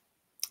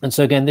 And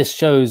so again, this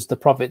shows the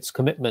Prophet's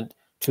commitment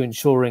to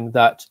ensuring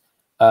that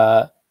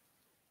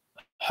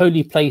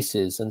holy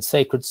places and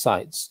sacred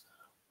sites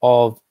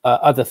of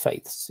other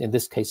faiths, in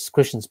this case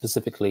Christians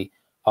specifically,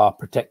 are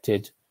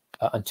protected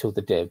until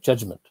the Day of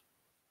Judgment.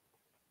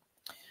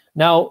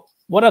 Now,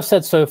 what I've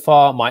said so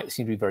far might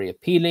seem to be very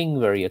appealing,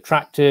 very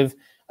attractive,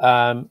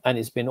 and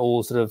it's been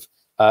all sort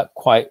of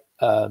quite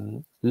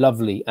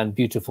lovely and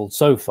beautiful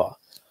so far.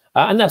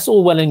 And that's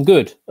all well and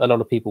good, a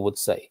lot of people would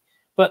say.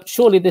 But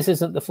surely this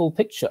isn't the full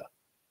picture.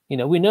 You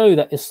know, we know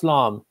that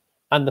Islam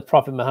and the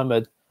Prophet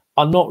Muhammad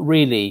are not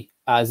really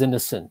as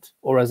innocent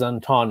or as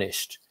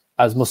untarnished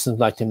as Muslims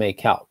like to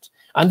make out.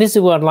 And this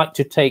is what I'd like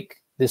to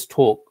take this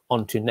talk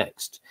onto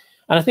next.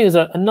 And I think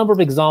there's a number of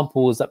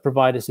examples that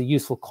provide us a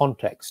useful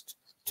context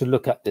to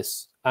look at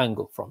this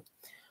angle from.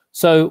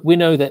 So we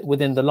know that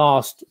within the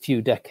last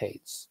few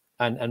decades,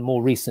 and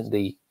more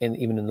recently,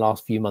 even in the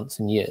last few months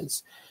and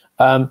years,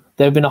 there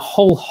have been a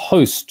whole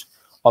host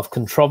of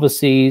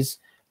controversies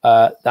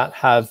that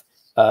have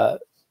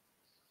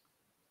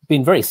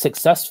been very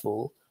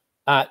successful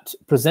at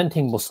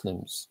presenting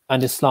Muslims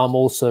and Islam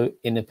also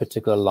in a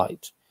particular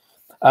light.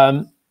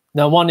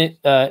 Now, one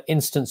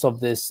instance of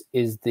this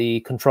is the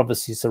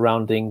controversy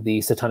surrounding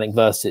the Satanic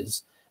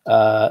Verses,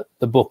 the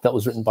book that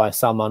was written by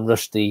Salman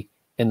Rushdie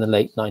in the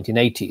late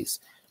 1980s.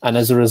 And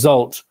as a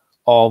result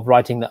of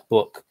writing that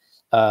book,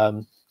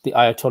 the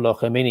Ayatollah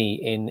Khomeini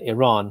in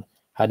Iran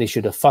had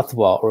issued a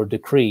fatwa or a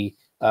decree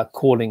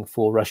calling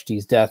for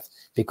Rushdie's death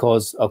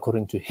because,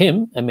 according to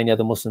him and many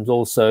other Muslims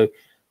also,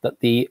 that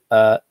the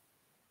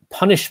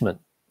punishment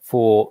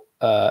for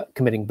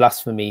committing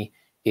blasphemy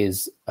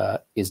is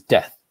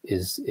death,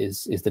 is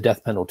the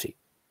death penalty.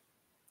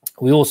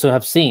 We also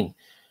have seen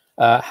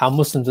how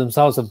Muslims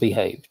themselves have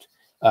behaved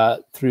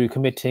through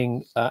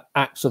committing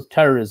acts of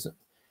terrorism,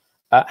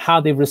 how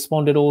they've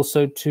responded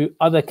also to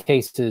other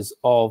cases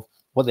of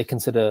what they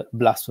consider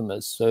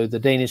blasphemous. So the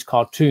Danish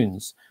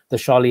cartoons, the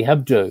Charlie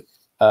Hebdo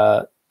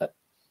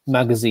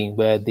magazine,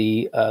 where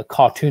the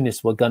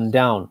cartoonists were gunned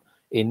down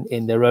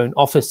in their own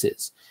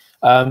offices.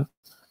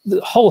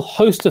 The whole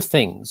host of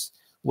things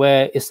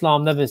where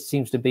Islam never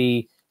seems to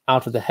be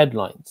out of the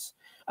headlines.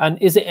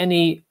 And is it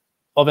any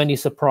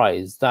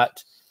surprise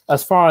that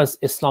as far as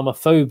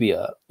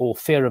Islamophobia or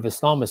fear of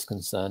Islam is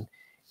concerned,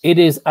 it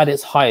is at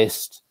its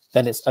highest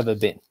than it's ever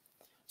been?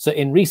 So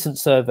in recent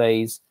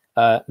surveys,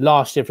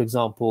 last year, for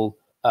example,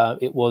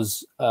 it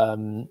was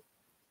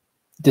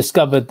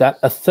discovered that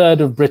a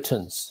third of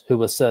Britons who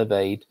were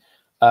surveyed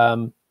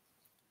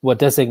were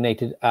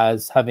designated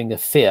as having a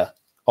fear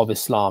of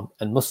Islam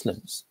and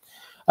Muslims.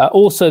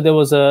 Also, there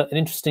was an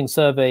interesting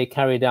survey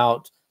carried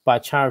out by a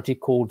charity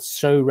called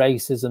Show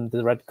Racism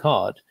the Red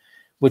Card,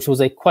 which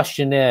was a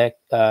questionnaire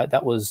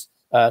that was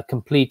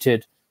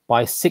completed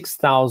by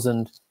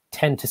 6,000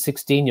 10 to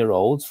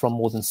 16-year-olds from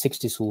more than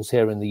 60 schools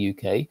here in the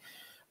UK.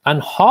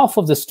 And half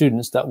of the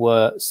students that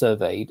were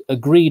surveyed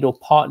agreed or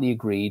partly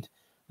agreed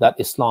that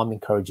Islam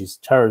encourages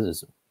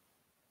terrorism.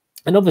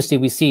 And obviously,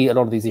 we see a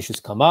lot of these issues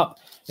come up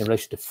in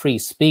relation to free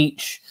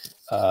speech,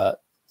 the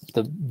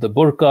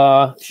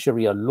burqa,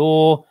 Sharia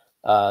law,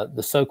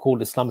 the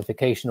so-called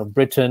Islamification of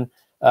Britain.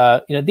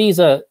 These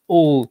are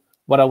all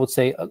what I would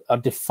say are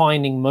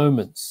defining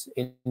moments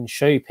in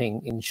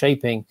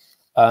shaping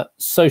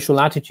social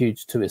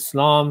attitudes to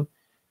Islam,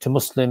 to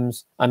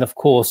Muslims, and of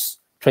course,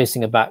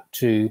 tracing it back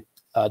to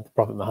the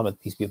Prophet Muhammad,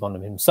 peace be upon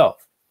him,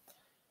 himself.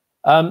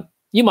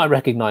 You might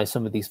recognize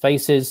some of these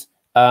faces,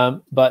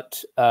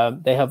 but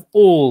they have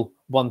all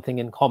one thing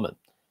in common,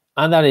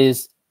 and that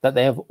is that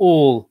they have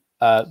all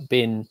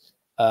been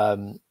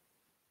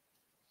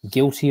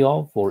guilty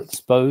of or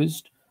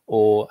exposed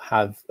or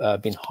have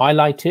been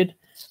highlighted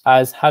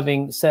as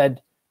having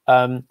said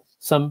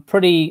some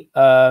pretty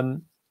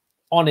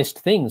honest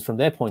things from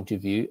their point of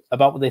view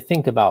about what they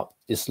think about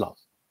Islam.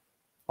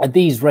 And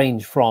these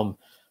range from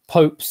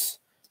popes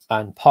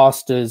and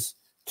pastors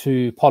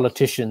to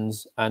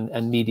politicians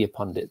and media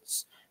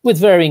pundits, with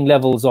varying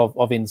levels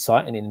of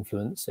insight and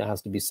influence, it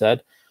has to be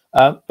said.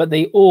 But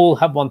they all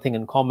have one thing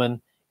in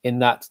common, in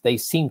that they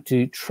seem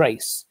to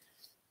trace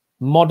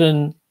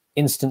modern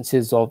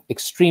instances of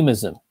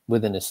extremism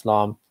within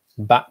Islam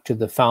back to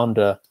the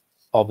founder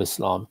of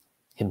Islam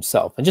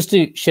himself. And just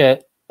to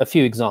share a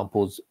few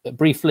examples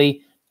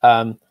briefly,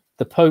 the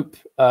Pope,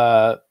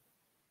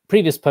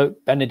 previous Pope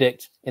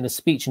Benedict, in a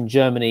speech in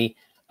Germany,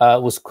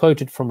 was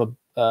quoted from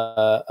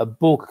a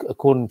book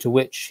according to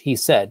which he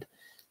said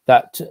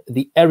that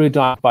the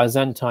erudite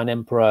Byzantine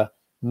Emperor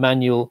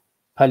Manuel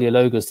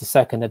Palaeologus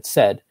II had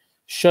said,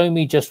 "Show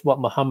me just what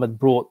Muhammad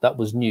brought that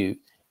was new,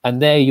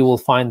 and there you will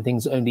find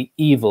things only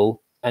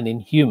evil and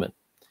inhuman,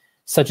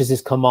 such as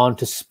his command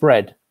to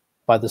spread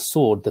by the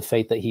sword the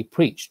faith that he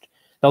preached.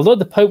 Now, although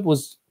the Pope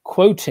was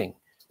quoting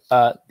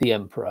the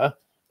emperor,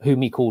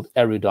 whom he called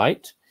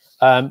erudite,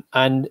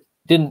 and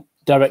didn't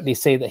directly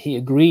say that he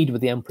agreed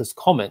with the emperor's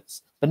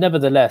comments, but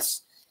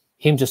nevertheless,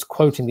 him just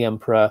quoting the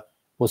emperor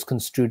was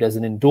construed as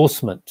an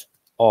endorsement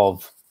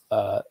of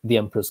the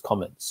emperor's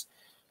comments.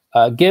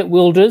 Geert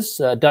Wilders,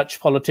 a Dutch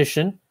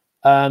politician,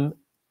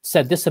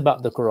 said this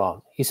about the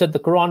Quran. He said the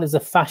Quran is a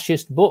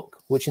fascist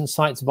book which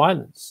incites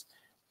violence.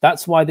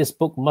 That's why this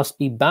book must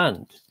be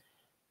banned.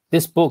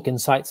 This book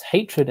incites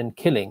hatred and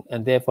killing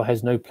and therefore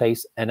has no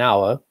place in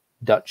our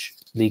Dutch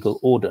legal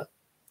order.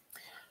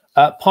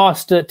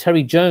 Pastor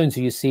Terry Jones,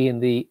 who you see in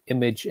the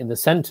image in the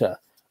center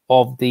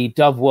of the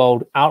Dove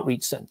World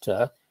Outreach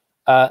Center,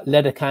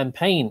 led a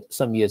campaign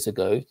some years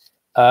ago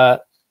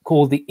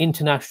called the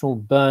International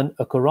Burn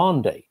a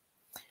Quran Day.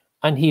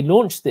 And he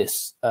launched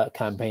this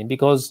campaign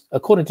because,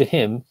 according to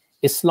him,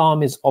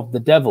 Islam is of the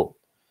devil.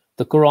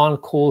 The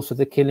Quran calls for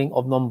the killing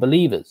of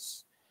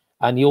non-believers.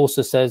 And he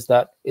also says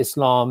that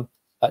Islam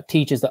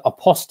teaches that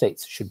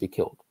apostates should be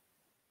killed.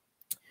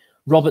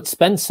 Robert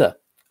Spencer,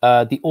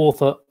 the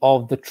author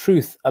of The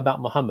Truth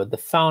About Muhammad, the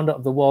founder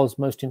of the world's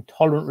most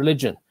intolerant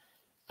religion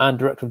and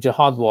director of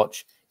Jihad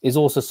Watch, is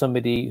also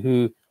somebody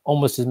who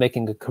almost is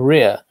making a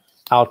career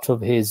out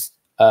of his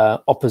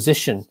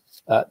opposition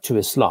to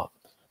Islam.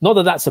 Not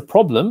that that's a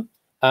problem.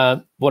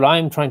 What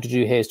I'm trying to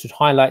do here is to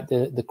highlight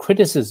the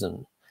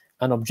criticism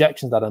and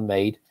objections that are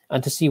made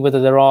and to see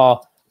whether there are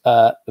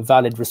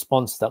valid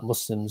responses that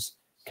Muslims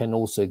can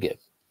also give.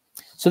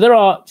 So there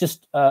are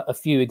just a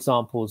few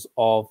examples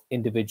of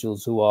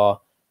individuals who are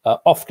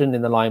often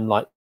in the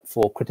limelight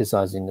for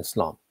criticizing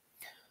Islam.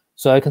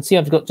 So I can see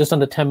I've got just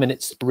under 10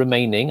 minutes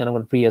remaining, and I'm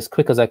going to be as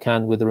quick as I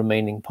can with the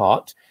remaining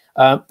part.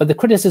 But the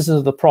criticisms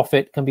of the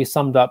Prophet can be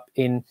summed up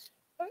in,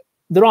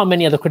 there are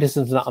many other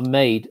criticisms that are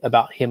made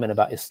about him and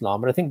about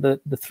Islam, but I think the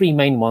three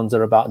main ones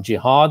are about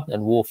jihad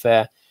and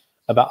warfare,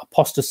 about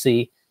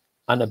apostasy,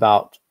 and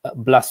about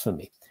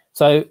blasphemy.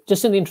 So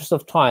just in the interest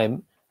of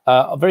time,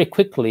 very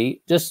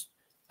quickly, just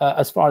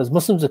as far as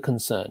Muslims are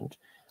concerned,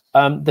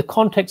 the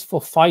context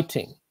for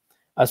fighting,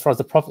 as far as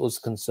the Prophet was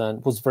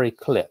concerned, was very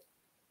clear.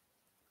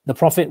 The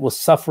Prophet was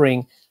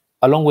suffering,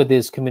 along with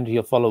his community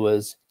of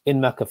followers, in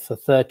Mecca for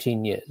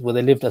 13 years, where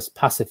they lived as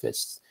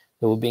pacifists.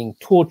 They were being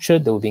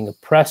tortured, they were being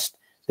oppressed,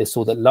 they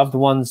saw their loved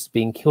ones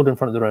being killed in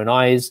front of their own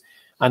eyes,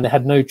 and they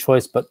had no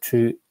choice but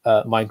to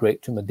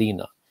migrate to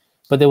Medina.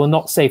 But they were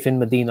not safe in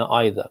Medina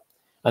either.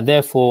 And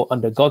therefore,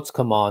 under God's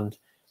command,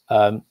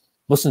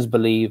 Muslims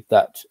believed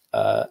that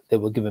they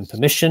were given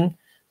permission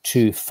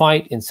to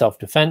fight in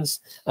self-defense.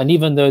 And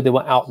even though they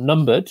were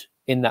outnumbered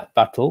in that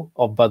battle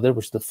of Badr,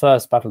 which is the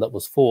first battle that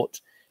was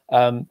fought,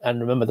 and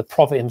remember, the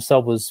Prophet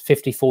himself was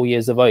 54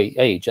 years of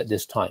age at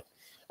this time.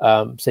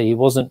 So he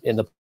wasn't in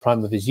the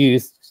prime of his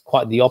youth,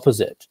 quite the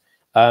opposite.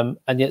 And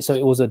yet, so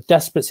it was a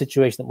desperate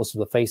situation that Muslims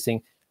were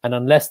facing. And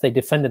unless they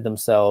defended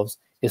themselves,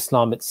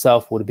 Islam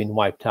itself would have been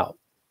wiped out.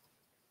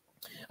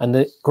 And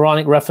the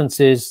Quranic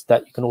references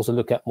that you can also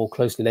look at more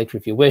closely later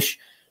if you wish,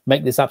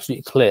 make this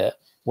absolutely clear.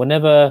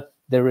 Whenever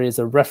there is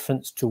a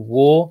reference to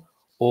war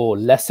or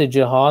lesser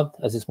jihad,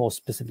 as it's more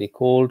specifically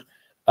called,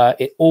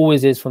 it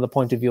always is from the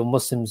point of view of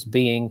Muslims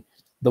being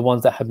the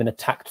ones that have been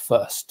attacked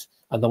first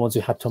and the ones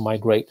who had to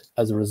migrate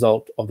as a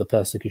result of the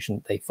persecution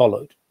that they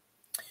followed.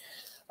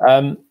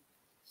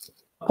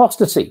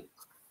 Apostasy.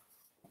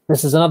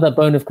 This is another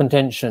bone of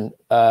contention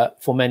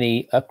for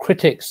many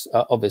critics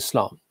of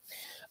Islam.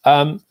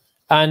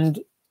 And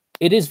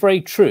it is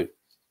very true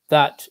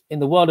that in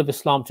the world of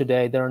Islam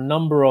today, there are a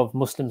number of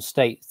Muslim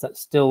states that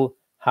still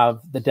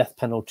have the death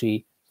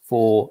penalty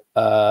for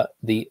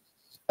the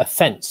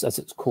offense, as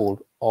it's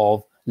called,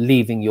 of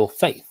leaving your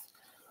faith.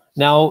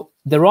 Now,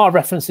 there are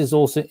references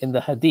also in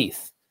the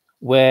Hadith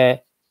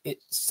where it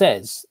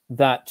says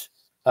that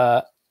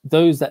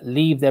those that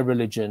leave their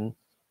religion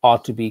are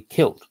to be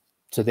killed.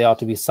 So they are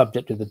to be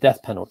subject to the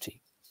death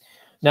penalty.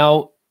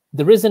 Now,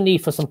 there is a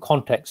need for some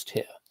context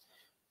here.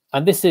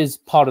 And this is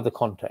part of the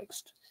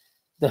context.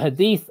 The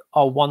Hadith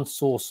are one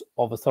source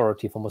of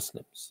authority for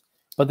Muslims,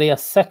 but they are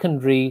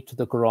secondary to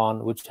the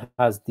Quran, which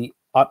has the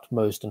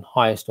utmost and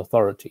highest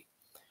authority.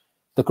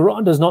 The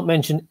Quran does not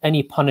mention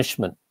any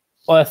punishment,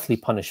 earthly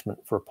punishment,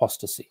 for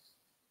apostasy.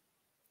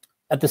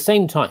 At the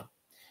same time,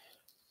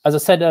 as I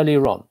said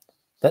earlier on,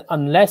 that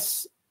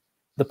unless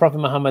the Prophet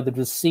Muhammad had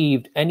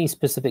received any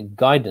specific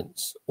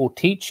guidance or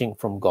teaching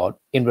from God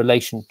in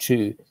relation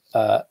to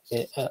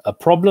a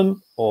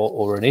problem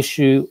or an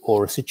issue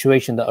or a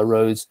situation that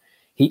arose,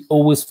 he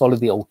always followed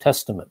the Old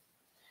Testament.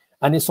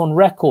 And it's on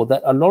record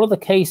that a lot of the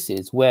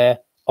cases where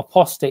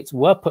apostates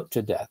were put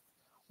to death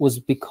was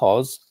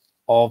because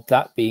of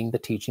that being the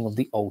teaching of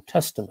the Old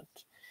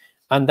Testament.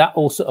 And that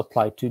also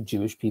applied to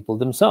Jewish people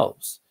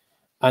themselves.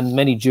 And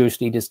many Jewish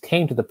leaders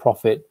came to the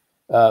Prophet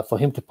for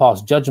him to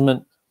pass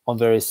judgment on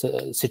various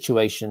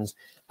situations.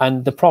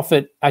 And the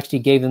Prophet actually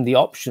gave them the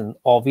option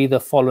of either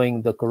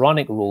following the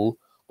Quranic rule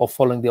or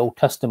following the Old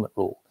Testament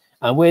rule.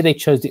 And where they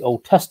chose the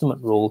Old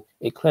Testament rule,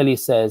 it clearly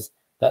says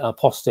that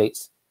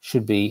apostates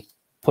should be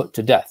put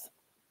to death.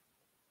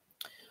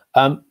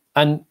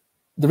 And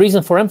the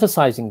reason for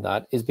emphasizing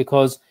that is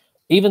because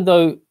even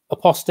though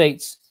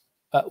apostates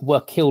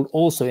were killed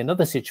also in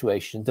other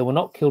situations, they were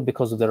not killed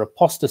because of their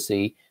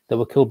apostasy, they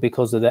were killed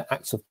because of their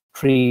acts of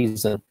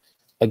treason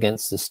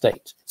against the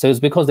state. So it was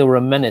because they were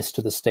a menace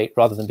to the state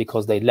rather than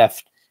because they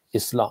left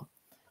Islam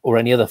or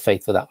any other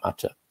faith for that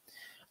matter.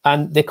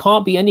 And there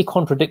can't be any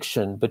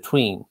contradiction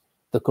between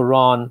the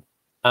Quran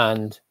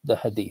and the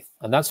Hadith.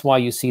 And that's why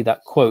you see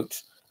that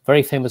quote,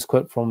 very famous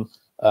quote from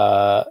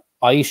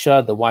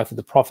Aisha, the wife of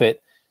the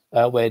Prophet,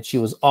 where she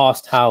was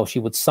asked how she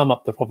would sum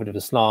up the Prophet of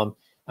Islam,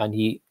 and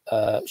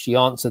she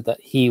answered that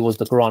he was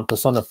the Quran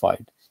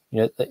personified.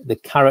 You know, the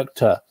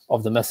character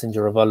of the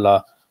Messenger of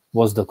Allah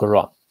was the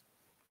Quran.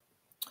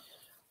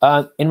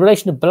 In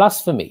relation to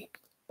blasphemy,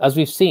 as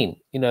we've seen,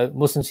 you know,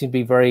 Muslims seem to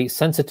be very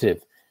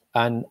sensitive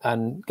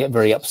and get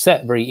very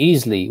upset very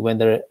easily when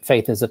their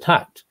faith is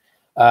attacked,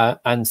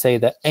 and say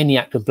that any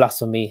act of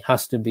blasphemy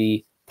has to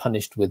be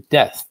punished with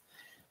death.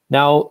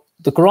 Now,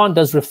 the Quran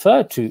does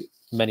refer to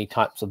many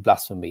types of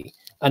blasphemy,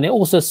 and it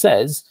also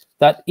says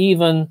that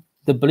even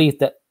the belief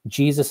that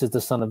Jesus is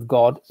the Son of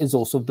God is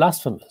also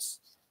blasphemous.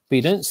 But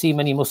you don't see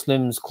many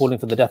Muslims calling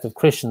for the death of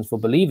Christians for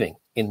believing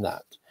in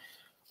that.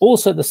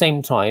 Also, at the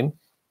same time,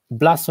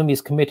 blasphemy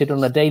is committed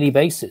on a daily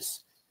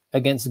basis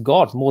against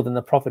God more than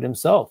the Prophet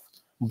himself.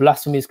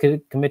 Blasphemy is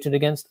committed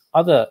against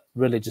other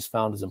religious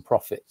founders and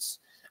prophets,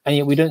 and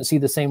yet we don't see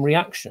the same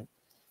reaction.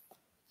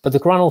 But the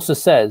Quran also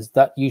says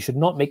that you should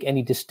not make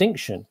any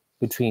distinction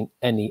between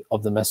any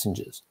of the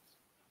messengers.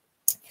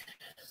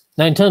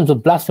 Now, in terms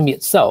of blasphemy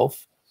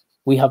itself,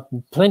 we have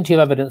plenty of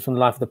evidence from the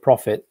life of the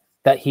Prophet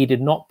that he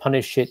did not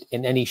punish it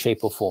in any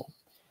shape or form.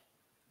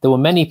 There were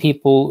many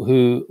people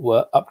who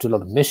were up to a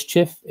lot of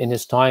mischief in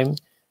his time.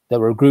 There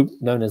were a group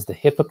known as the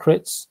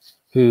hypocrites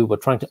who were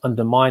trying to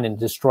undermine and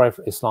destroy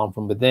Islam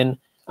from within,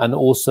 and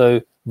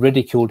also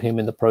ridiculed him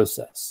in the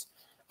process.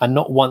 And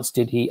not once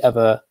did he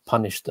ever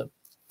punish them.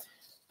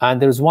 And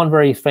there's one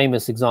very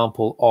famous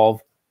example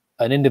of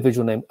an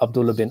individual named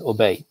Abdullah bin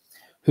Ubay,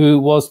 who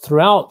was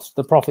throughout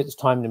the Prophet's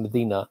time in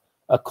Medina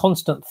a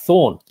constant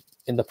thorn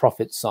in the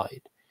Prophet's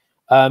side.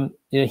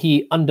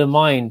 He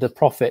undermined the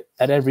Prophet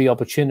at every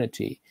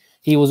opportunity.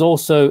 He was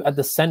also at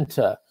the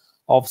center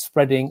of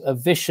spreading a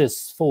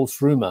vicious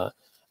false rumor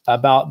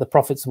about the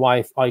Prophet's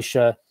wife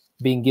Aisha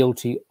being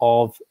guilty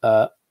of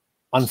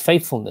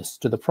unfaithfulness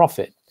to the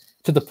Prophet,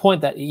 to the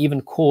point that it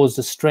even caused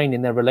a strain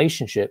in their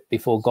relationship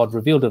before God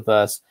revealed a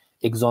verse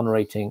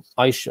exonerating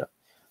Aisha.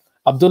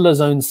 Abdullah's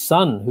own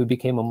son, who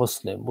became a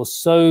Muslim, was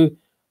so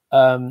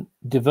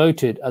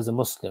devoted as a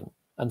Muslim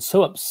and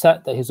so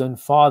upset that his own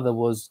father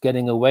was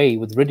getting away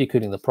with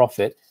ridiculing the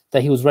Prophet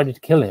that he was ready to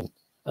kill him,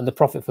 and the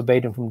Prophet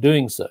forbade him from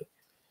doing so.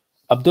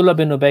 Abdullah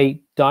bin Ubay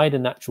died a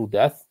natural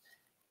death,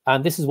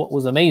 and this is what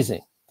was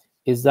amazing,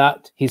 is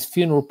that his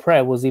funeral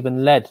prayer was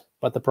even led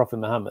by the Prophet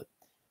Muhammad,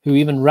 who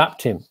even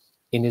wrapped him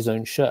in his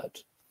own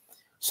shirt.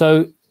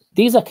 So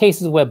these are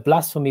cases where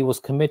blasphemy was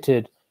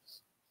committed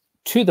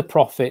to the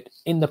Prophet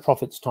in the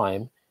Prophet's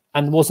time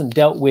and wasn't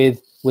dealt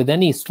with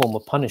any form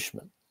of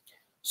punishment.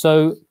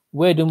 So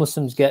where do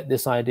Muslims get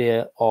this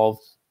idea of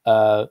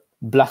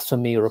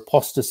blasphemy or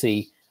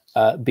apostasy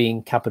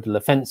being capital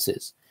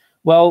offenses?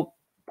 Well,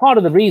 part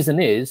of the reason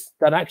is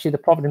that actually the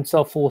Prophet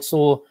himself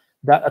foresaw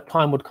that a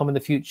time would come in the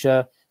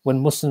future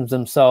when Muslims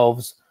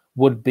themselves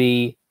would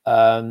be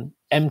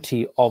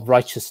empty of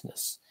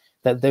righteousness,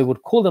 that they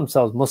would call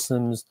themselves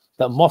Muslims,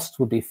 that mosques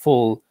would be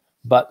full,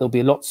 but there'll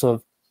be lots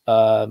of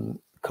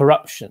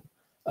corruption.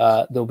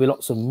 There'll be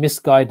lots of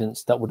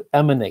misguidance that would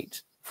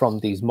emanate from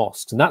these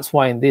mosques. And that's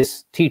why in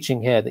this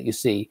teaching here that you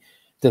see,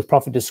 the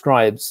Prophet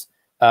describes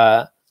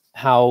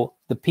how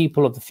the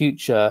people of the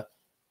future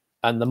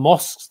and the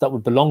mosques that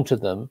would belong to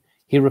them,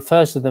 he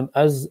refers to them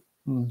as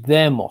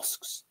their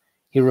mosques.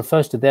 He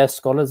refers to their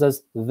scholars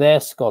as their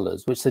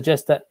scholars, which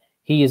suggests that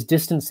he is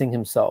distancing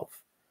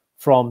himself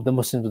from the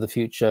Muslims of the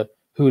future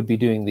who would be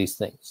doing these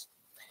things.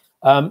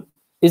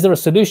 Is there a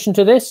solution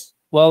to this?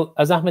 Well,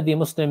 as Ahmadi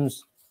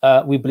Muslims,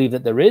 we believe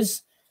that there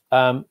is,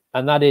 and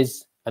that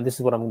is, and this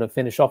is what I'm going to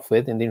finish off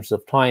with in the interest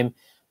of time,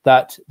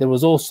 that there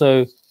was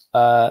also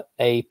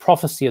a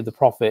prophecy of the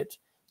Prophet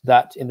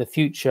that in the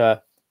future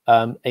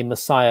a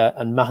Messiah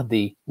and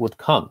Mahdi would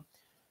come,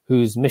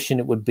 whose mission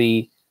it would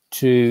be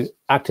to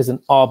act as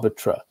an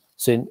arbiter.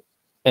 So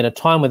in a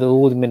time where there are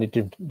all the many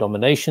different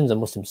dominations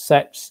and Muslim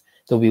sects,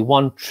 there will be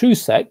one true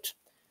sect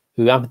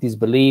who Ahmadis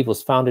believe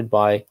was founded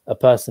by a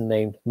person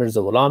named Mirza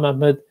Waqar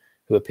Ahmad,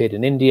 who appeared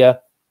in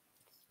India,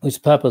 whose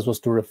purpose was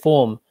to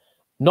reform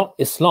not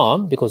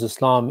Islam, because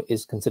Islam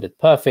is considered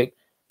perfect,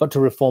 but to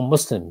reform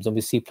Muslims. And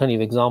we see plenty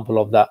of example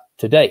of that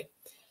today.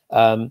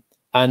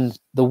 And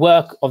the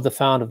work of the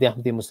founder of the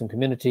Ahmadi Muslim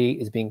community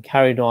is being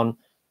carried on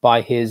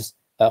by his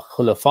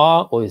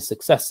Khulafa, or his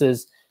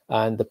successors.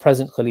 And the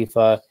present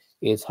Khalifa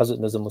is Hazrat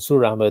Mirza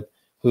Masroor Ahmad,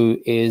 who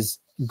is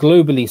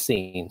globally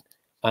seen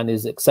and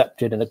is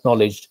accepted and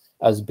acknowledged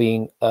as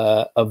being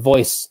a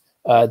voice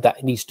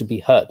that needs to be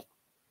heard.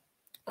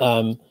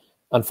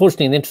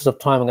 Unfortunately, in the interest of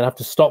time, I'm going to have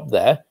to stop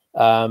there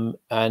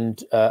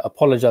and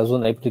apologize. I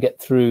wasn't able to get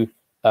through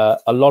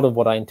a lot of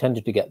what I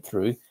intended to get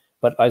through.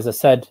 But as I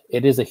said,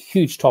 it is a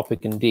huge topic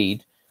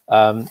indeed.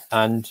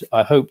 And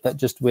I hope that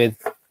just with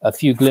a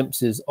few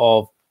glimpses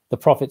of the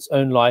Prophet's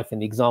own life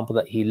and the example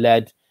that he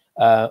led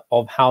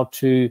of how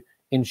to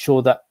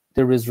ensure that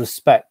there is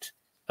respect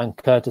and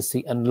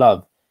courtesy and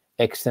love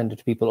extended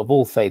to people of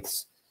all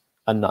faiths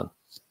and none.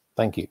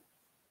 Thank you.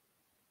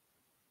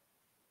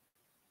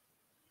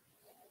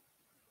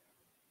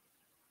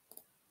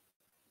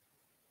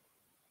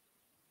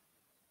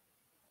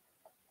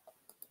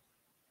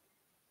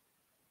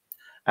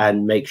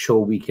 And make sure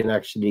we can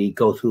actually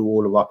go through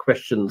all of our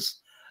questions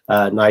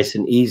nice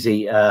and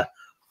easy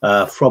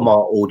from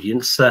our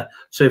audience.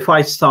 So if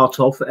I start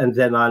off and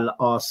then I'll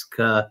ask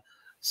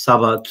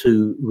Saba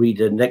to read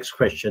the next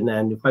question.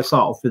 And if I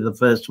start off with the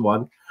first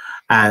one,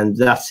 and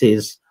that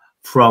is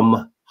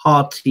from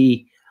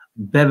Hearty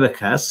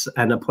Bevakas,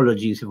 and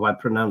apologies if I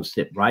pronounced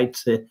it right.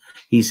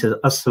 He says,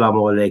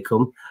 Assalamu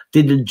alaikum.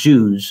 Did the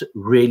Jews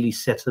really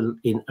settle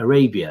in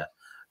Arabia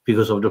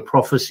because of the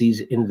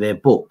prophecies in their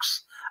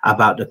books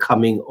about the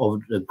coming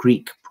of the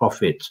Greek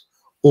prophet,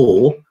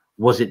 or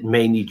was it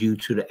mainly due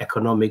to the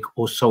economic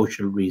or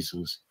social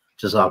reasons?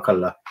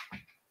 Jazakallah.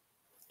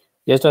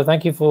 Yes, so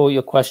thank you for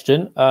your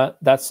question.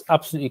 That's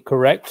absolutely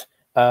correct.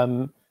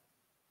 One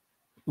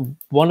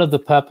of the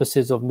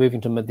purposes of moving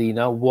to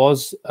Medina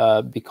was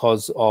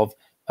because of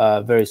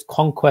various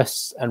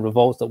conquests and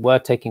revolts that were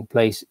taking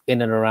place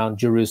in and around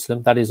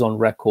Jerusalem. That is on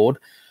record.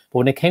 But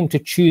when it came to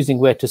choosing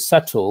where to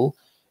settle,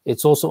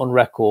 it's also on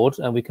record,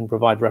 and we can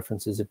provide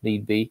references if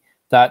need be,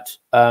 that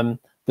the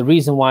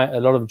reason why a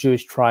lot of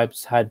Jewish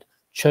tribes had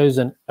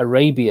chosen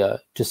Arabia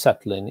to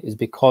settle in is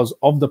because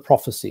of the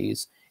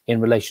prophecies in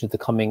relation to the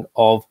coming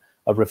of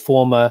a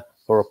reformer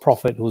or a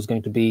prophet who was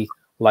going to be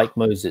like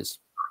Moses.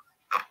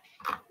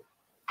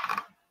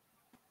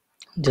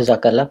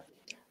 Jazakallah.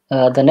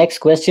 The next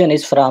question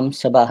is from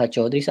Sabaha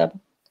Chaudhry Sahab.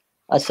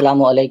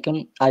 Assalamu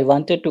alaikum. I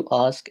wanted to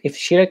ask, if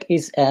shirk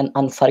is an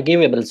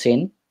unforgivable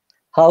sin,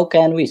 how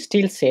can we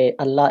still say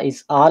Allah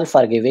is all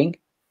forgiving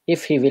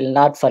if he will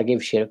not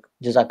forgive shirk?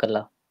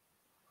 Jazakallah.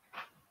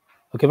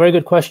 Okay, very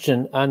good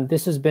question. And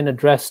this has been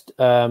addressed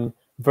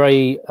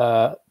very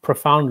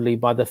profoundly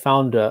by the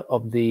founder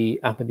of the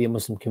Ahmadiyya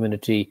Muslim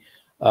community,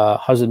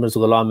 Hazrat Mirza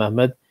Ghulam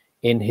Ahmad,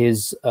 in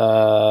his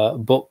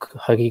book,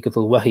 Haqiqat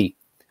al-Wahi,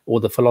 or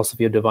the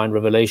Philosophy of Divine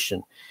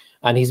Revelation.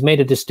 And he's made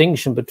a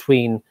distinction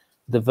between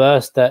the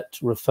verse that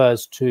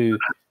refers to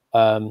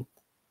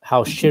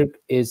how shirk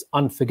is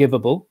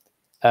unforgivable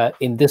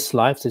in this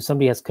life. So if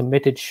somebody has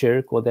committed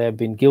shirk or they have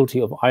been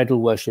guilty of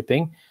idol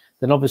worshipping,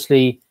 then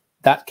obviously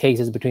that case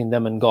is between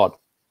them and God.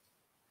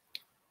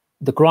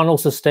 The Quran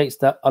also states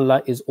that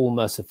Allah is all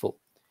merciful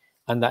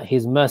and that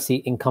his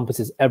mercy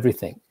encompasses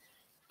everything.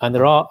 And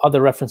there are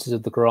other references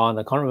of the Quran.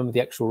 I can't remember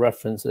the actual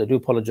reference. I do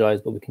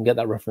apologize, but we can get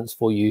that reference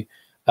for you,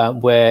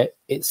 where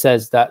it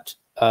says that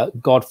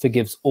God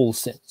forgives all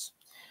sins.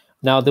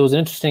 Now, there was an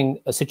interesting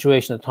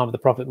situation at the time of the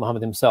Prophet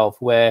Muhammad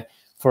himself, where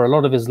for a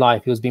lot of his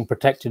life, he was being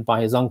protected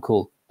by his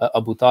uncle,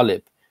 Abu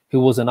Talib, who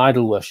was an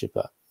idol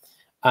worshipper.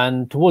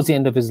 And towards the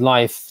end of his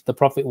life, the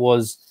Prophet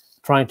was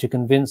trying to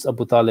convince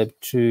Abu Talib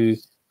to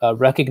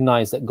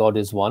recognize that God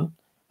is one,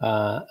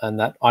 and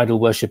that idol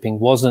worshipping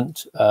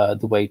wasn't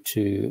the way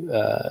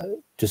to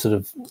sort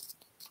of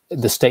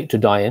the state to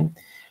die in.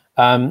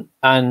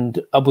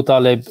 And Abu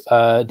Talib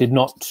did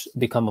not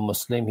become a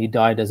Muslim. He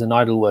died as an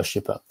idol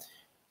worshipper.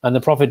 And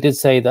the Prophet did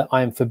say that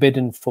I am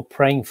forbidden for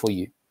praying for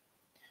you.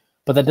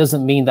 But that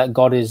doesn't mean that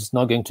God is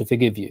not going to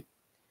forgive you.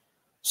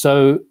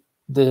 So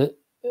the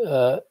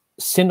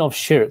sin of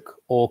shirk,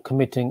 or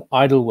committing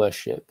idol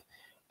worship,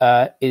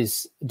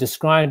 is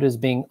described as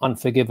being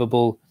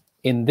unforgivable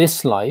in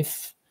this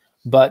life,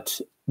 but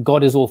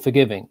God is all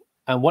forgiving.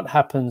 And what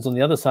happens on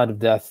the other side of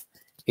death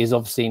is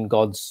obviously in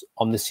God's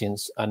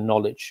omniscience and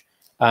knowledge.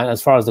 And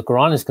as far as the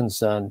Quran is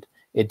concerned,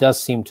 it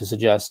does seem to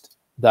suggest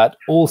that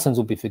all sins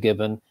will be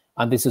forgiven.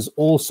 And this is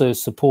also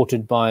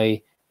supported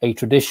by a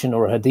tradition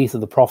or a hadith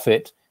of the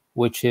Prophet,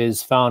 which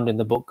is found in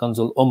the book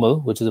Kanzul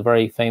Ummul, which is a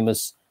very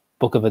famous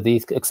book of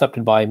hadith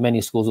accepted by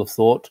many schools of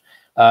thought,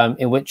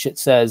 in which it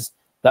says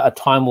that a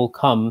time will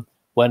come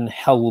when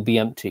hell will be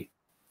empty.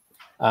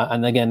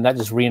 And again, that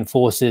just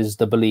reinforces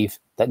the belief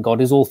that God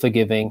is all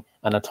forgiving,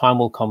 and a time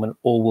will come when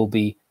all will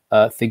be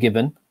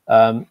forgiven.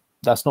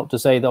 That's not to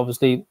say that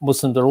obviously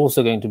Muslims are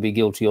also going to be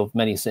guilty of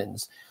many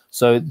sins.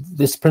 So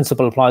this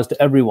principle applies to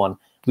everyone.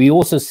 We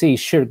also see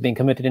shirk being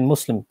committed in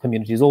Muslim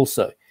communities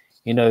also,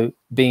 you know,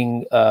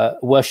 being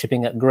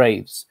worshipping at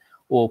graves,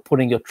 or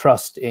putting your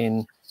trust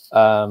in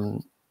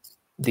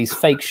these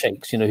fake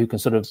sheikhs, you know, who can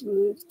sort of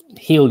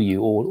heal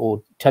you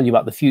or tell you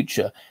about the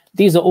future.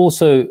 These are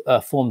also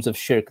forms of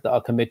shirk that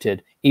are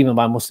committed even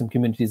by Muslim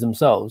communities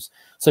themselves.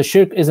 So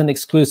shirk isn't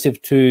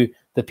exclusive to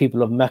the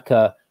people of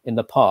Mecca in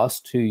the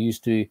past who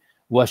used to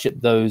worship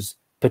those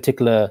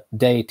particular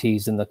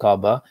deities in the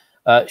Kaaba.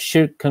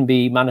 Shirk can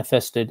be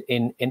manifested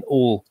in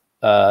all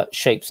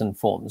shapes and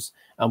forms.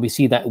 And we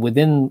see that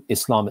within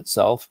Islam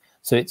itself.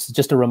 So it's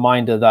just a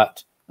reminder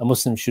that a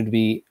Muslim should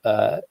be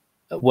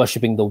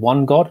worshipping the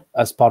one God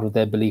as part of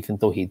their belief in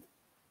Tawheed.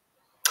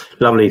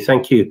 Lovely,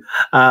 thank you.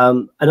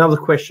 Another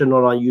question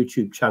on our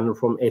YouTube channel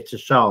from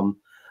Etisham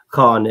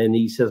Khan, and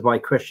he says, my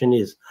question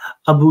is,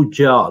 Abu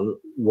Jahl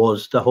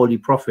was the Holy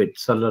Prophet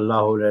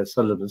sallallahu alaihi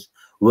wasallam's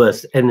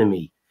worst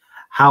enemy.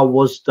 How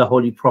was the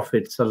Holy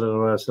Prophet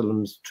sallallahu alaihi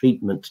wasallam's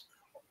treatment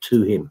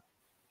to him?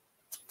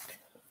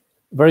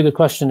 Very good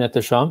question,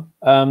 Etisham.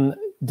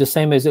 The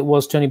same as it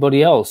was to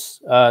anybody else.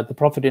 The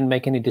Prophet didn't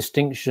make any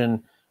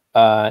distinction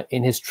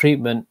in his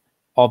treatment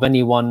of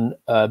anyone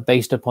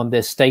based upon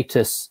their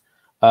status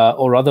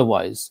or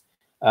otherwise.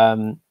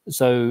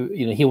 So,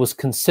 he was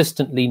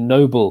consistently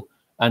noble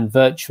and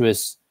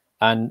virtuous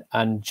and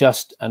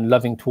just and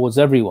loving towards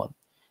everyone.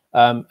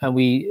 And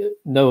we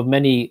know of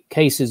many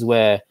cases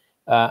where,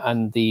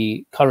 and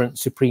the current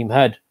supreme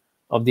head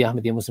of the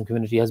Ahmadiyya Muslim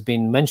community has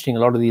been mentioning a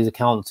lot of these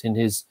accounts in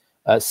his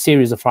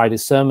series of Friday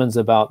sermons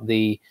about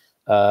the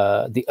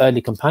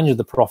early companions of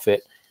the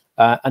Prophet,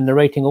 and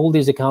narrating all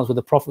these accounts where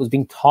the Prophet was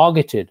being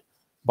targeted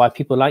by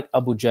people like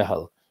Abu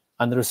Jahl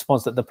and the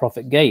response that the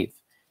Prophet gave.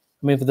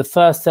 I mean, for the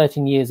first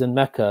 13 years in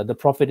Mecca, the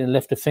Prophet didn't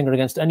lift a finger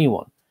against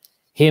anyone.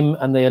 Him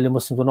and the early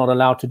Muslims were not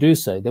allowed to do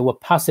so. They were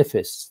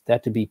pacifists. They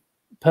had to be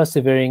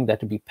persevering, they had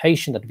to be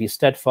patient, they had to be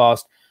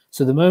steadfast.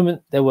 So the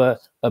moment they were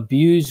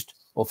abused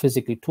or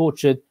physically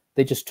tortured,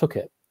 they just took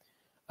it.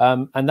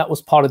 And that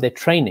was part of their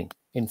training,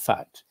 in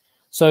fact.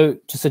 So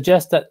to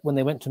suggest that when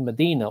they went to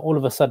Medina, all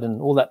of a sudden,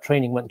 all that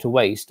training went to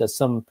waste, as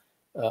some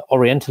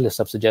Orientalists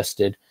have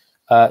suggested,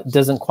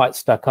 doesn't quite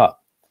stack up.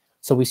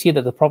 So we see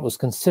that the Prophet was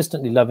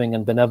consistently loving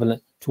and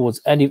benevolent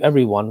towards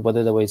everyone,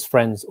 whether they were his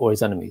friends or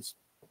his enemies.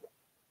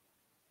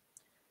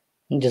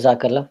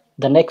 Jazakallah.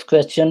 The next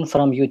question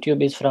from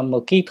YouTube is from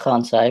Mukeet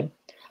Khan Sahib.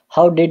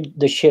 How did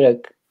the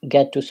shirk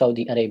get to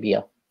Saudi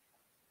Arabia?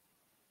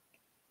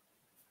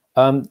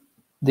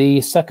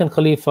 The second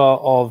Khalifa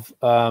of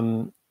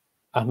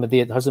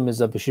Ahmadiyyat, Hazrat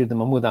Mirza Bashir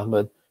Mahmud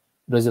Ahmad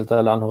Rizal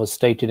was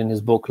stated in his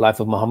book Life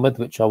of Muhammad,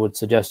 which I would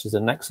suggest is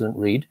an excellent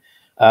read,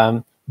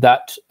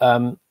 that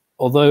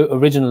although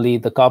originally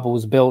the Kaaba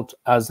was built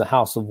as a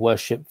house of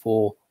worship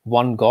for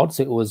one God,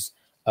 so it was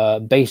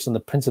based on the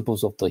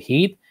principles of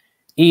Tawheed,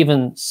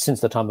 even since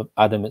the time of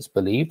Adam, it's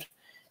believed.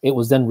 It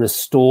was then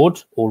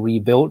restored or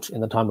rebuilt in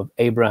the time of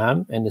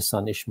Abraham and his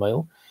son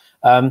Ishmael.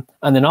 And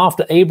then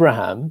after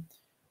Abraham,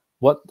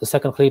 what the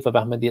second Khalifa of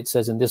Ahmadiyyat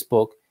says in this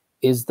book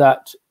is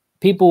that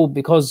people,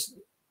 because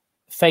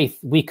faith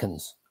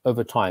weakens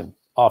over time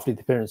after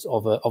the appearance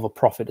of a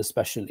prophet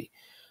especially,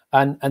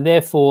 and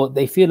therefore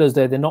they feel as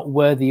though they're not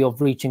worthy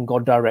of reaching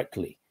God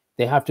directly.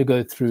 They have to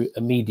go through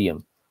a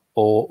medium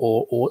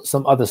or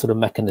some other sort of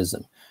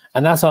mechanism.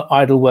 And that's how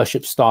idol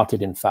worship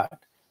started, in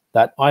fact,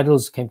 that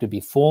idols came to be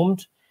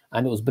formed,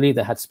 and it was believed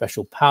they had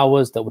special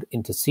powers that would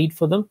intercede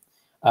for them.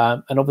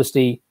 And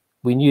obviously,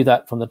 we knew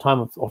that from the time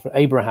of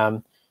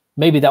Abraham,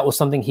 maybe that was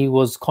something he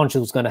was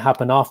conscious was going to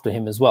happen after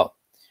him as well.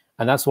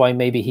 And that's why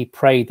maybe he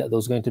prayed that there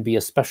was going to be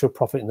a special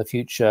prophet in the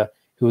future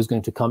who was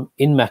going to come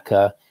in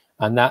Mecca.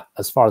 And that,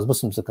 as far as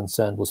Muslims are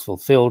concerned, was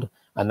fulfilled.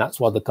 And that's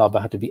why the Kaaba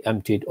had to be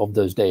emptied of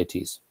those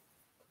deities.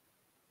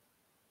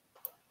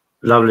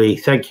 Lovely,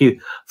 thank you.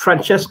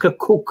 Francesca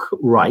Cook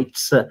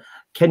writes,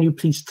 can you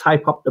please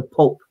type up the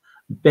Pope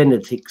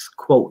Benedict's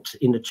quote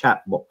in the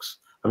chat box?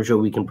 I'm sure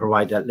we can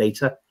provide that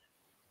later.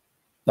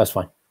 That's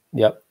fine.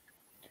 Yep.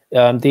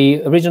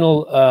 The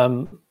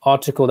original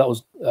article that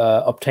was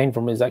obtained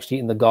from is actually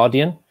in The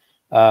Guardian.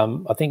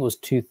 I think it was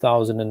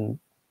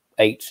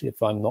 2008,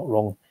 if I'm not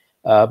wrong.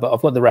 But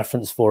I've got the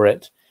reference for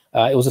it.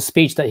 It was a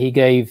speech that he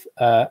gave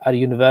at a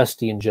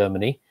university in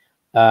Germany,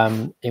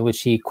 in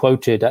which he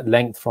quoted at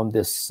length from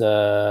this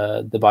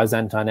the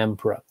Byzantine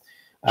emperor.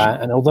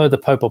 And although the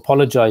Pope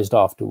apologized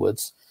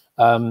afterwards,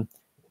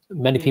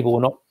 many people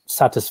were not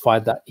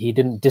satisfied that he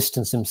didn't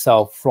distance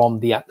himself from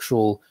the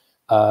actual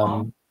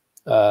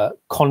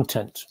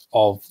content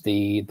of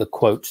the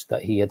quote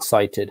that he had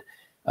cited.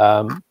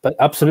 But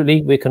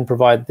absolutely, we can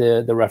provide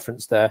the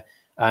reference there.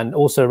 And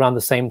also around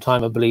the same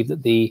time, I believe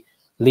that the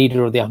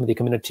leader of the Ahmadi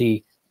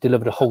community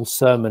delivered a whole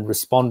sermon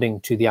responding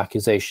to the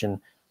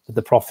accusation that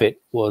the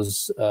Prophet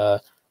was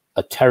a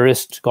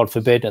terrorist, God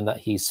forbid, and that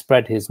he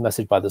spread his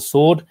message by the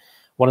sword.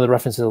 One of the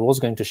references I was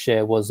going to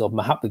share was of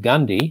Mahatma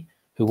Gandhi,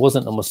 who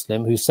wasn't a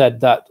Muslim, who said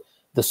that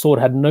the sword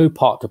had no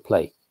part to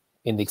play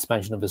in the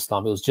expansion of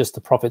Islam. It was just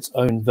the Prophet's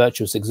own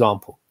virtuous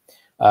example.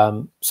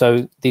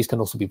 So these can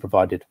also be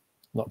provided,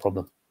 not a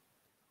problem.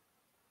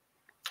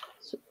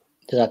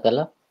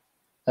 Jazakallah.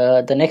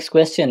 The next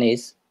question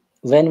is,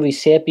 when we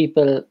see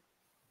people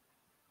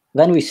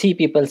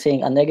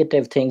saying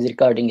negative things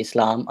regarding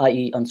Islam,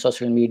 i.e. on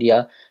social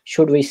media,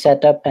 should we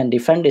set up and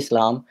defend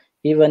Islam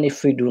even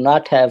if we do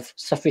not have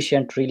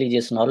sufficient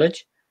religious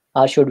knowledge,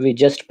 or should we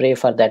just pray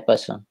for that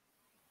person?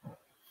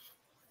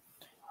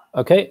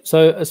 Okay,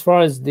 so as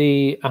far as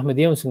the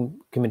Ahmadiyya Muslim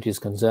community is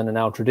concerned, and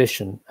our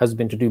tradition has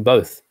been to do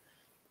both.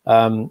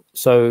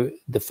 So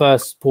the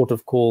first port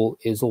of call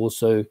is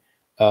also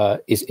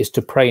is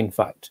to pray, in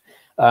fact.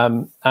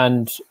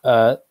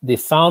 The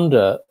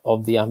founder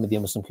of the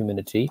Ahmadiyya Muslim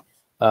community,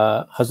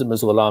 Hazrat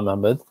Mirza Waqar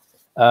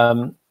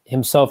Ahmad,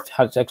 himself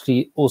has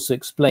actually also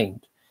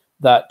explained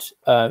that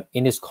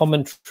in his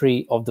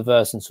commentary of the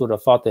verse in Surah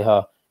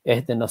Fatiha,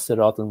 Ihdina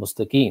Sirat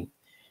al-Mustaqim,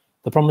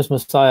 the promised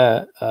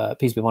Messiah,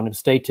 peace be upon him,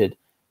 stated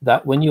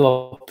that when you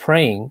are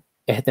praying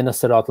Ihdina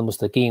Sirat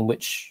al-Mustaqim,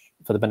 which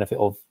for the benefit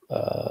of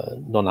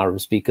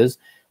non-Arab speakers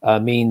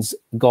means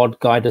God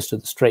guide us to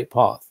the straight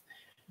path.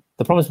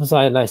 The promised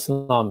Messiah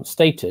Islam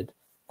stated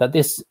that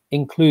this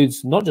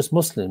includes not just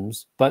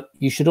Muslims, but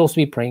you should also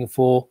be praying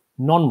for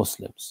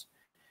non-Muslims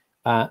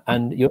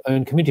and your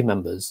own community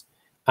members.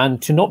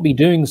 And to not be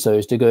doing so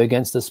is to go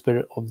against the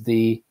spirit of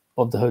the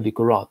Holy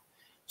Quran.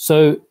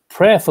 So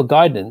prayer for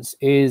guidance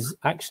is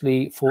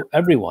actually for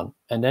everyone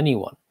and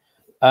anyone.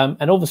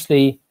 And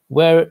obviously,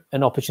 where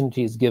an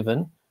opportunity is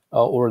given,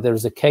 or there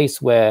is a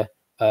case where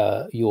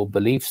your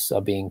beliefs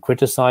are being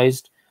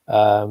criticized,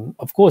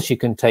 of course, you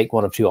can take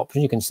one of two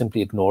options. You can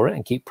simply ignore it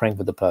and keep praying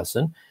for the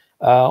person,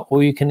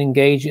 or you can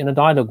engage in a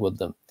dialogue with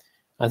them.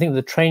 I think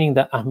the training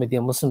that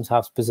Ahmadiyya Muslims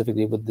have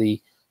specifically with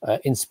the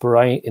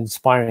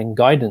inspiring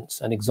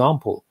guidance and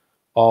example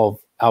of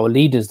our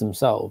leaders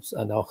themselves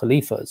and our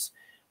Khalifas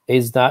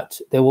is that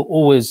they will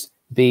always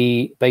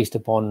be based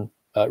upon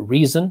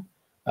reason.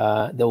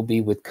 They will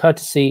be with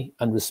courtesy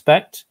and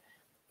respect.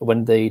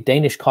 When the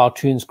Danish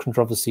cartoons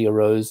controversy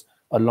arose,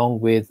 along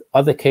with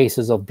other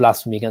cases of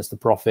blasphemy against the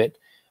Prophet,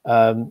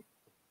 I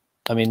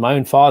mean, my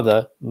own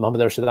father,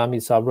 Muhammad Rashid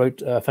Ahmed Sahib,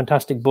 wrote a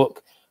fantastic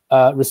book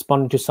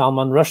responding to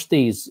Salman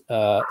Rushdie's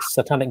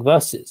satanic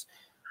verses.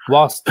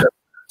 Whilst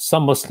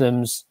some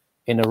Muslims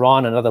in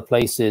Iran and other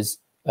places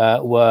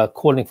were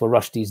calling for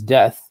Rushdie's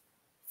death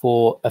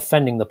for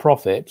offending the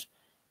Prophet,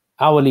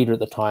 our leader at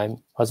the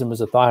time, Hazrat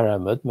Mirza Tahir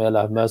Ahmad, may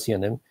Allah have mercy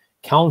on him,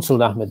 counseled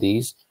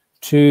Ahmadis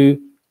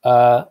to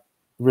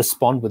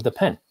respond with the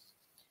pen.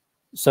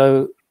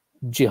 So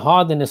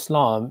jihad in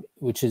Islam,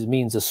 which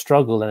means a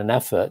struggle and an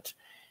effort,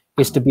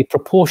 is to be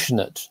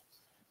proportionate.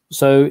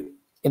 So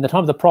in the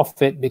time of the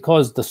Prophet,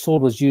 because the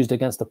sword was used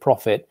against the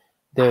Prophet,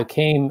 there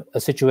came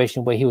a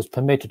situation where he was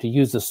permitted to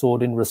use the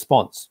sword in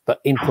response, but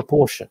in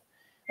proportion.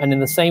 And in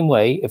the same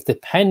way, if the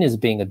pen is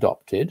being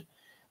adopted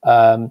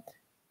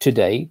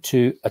today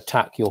to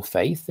attack your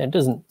faith, and it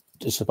doesn't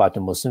just apply to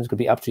Muslims, it could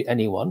be up to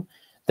anyone,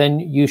 then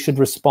you should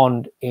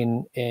respond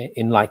in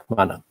like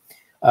manner.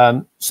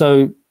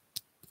 So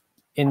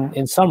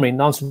in summary,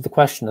 in answer to the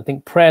question, I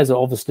think prayers are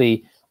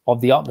obviously of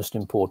the utmost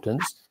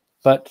importance,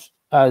 but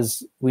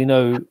as we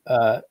know,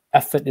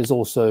 effort is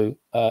also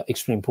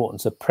extremely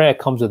important. So prayer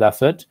comes with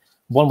effort.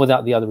 One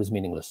without the other is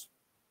meaningless.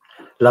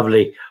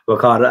 Lovely,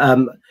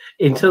 Waqar.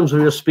 In terms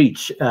of your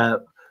speech,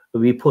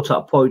 we put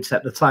up poets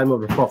at the time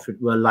of the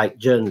Prophet were like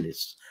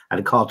journalists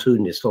and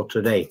cartoonists of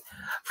today.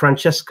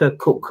 Francesca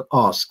Cook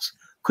asks,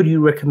 could you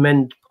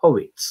recommend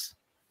poets?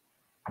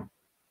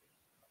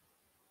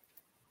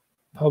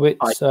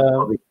 Poets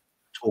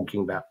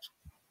talking about.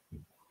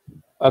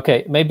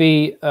 Okay,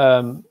 maybe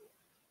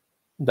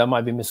that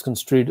might be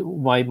misconstrued.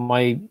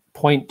 My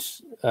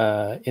point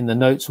in the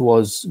notes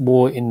was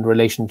more in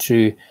relation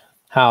to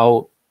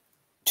how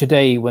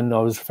today, when I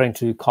was referring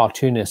to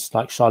cartoonists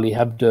like Charlie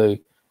Hebdo,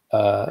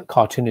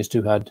 cartoonists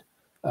who had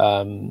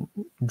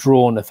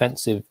drawn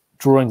offensive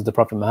drawings of the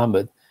Prophet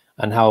Muhammad,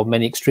 and how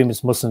many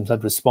extremist Muslims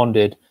had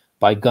responded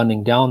by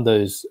gunning down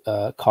those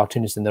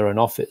cartoonists in their own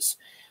office.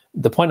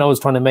 The point I was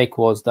trying to make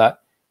was that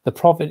the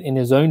Prophet in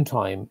his own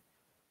time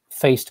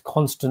faced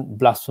constant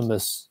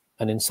blasphemous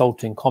and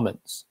insulting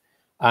comments.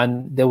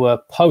 And there were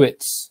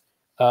poets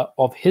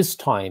of his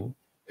time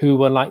who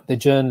were like the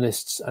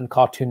journalists and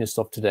cartoonists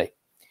of today.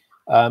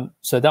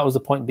 So that was the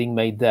point being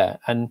made there.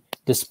 And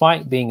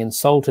despite being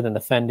insulted and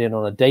offended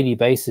on a daily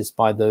basis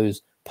by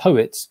those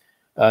poets,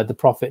 the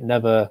Prophet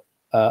never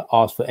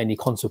asked for any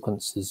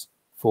consequences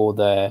for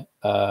their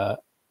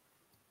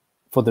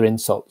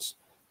insults.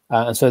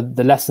 And so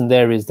the lesson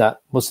there is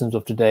that Muslims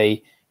of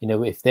today,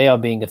 if they are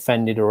being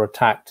offended or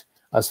attacked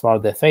as far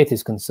as their faith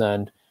is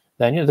concerned,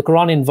 then the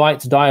Quran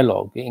invites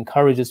dialogue. It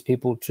encourages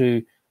people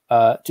to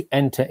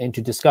enter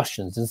into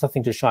discussions. There's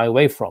nothing to shy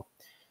away from.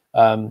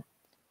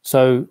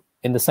 So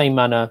in the same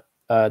manner,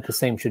 the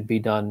same should be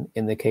done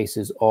in the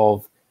cases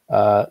of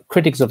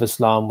critics of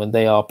Islam when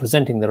they are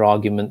presenting their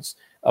arguments.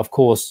 Of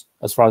course,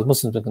 as far as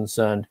Muslims are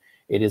concerned,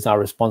 it is our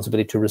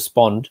responsibility to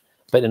respond,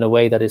 but in a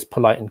way that is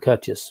polite and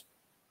courteous.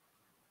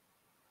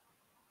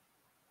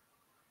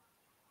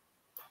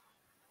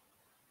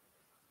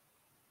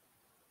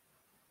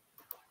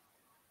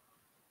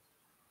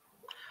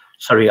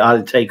 Sorry,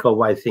 I'll take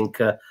over. I think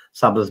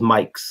Saba's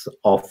mic's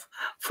off.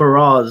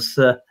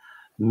 Faraz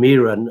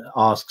Miran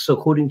asks,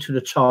 according to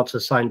the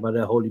charter signed by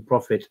the Holy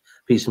Prophet,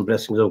 peace and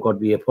blessings of God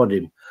be upon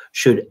him,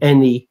 should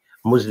any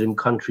Muslim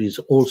countries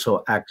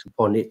also act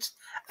upon it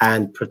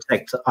and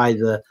protect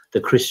either the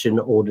Christian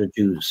or the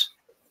Jews?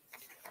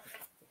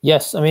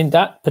 Yes, I mean,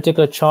 that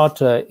particular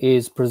charter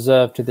is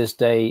preserved to this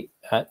day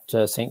at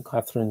St.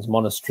 Catherine's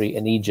Monastery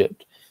in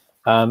Egypt.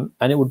 And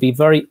it would be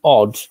very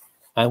odd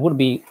and it wouldn't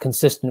be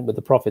consistent with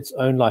the Prophet's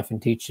own life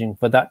and teaching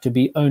for that to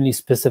be only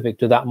specific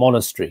to that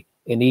monastery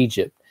in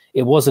Egypt.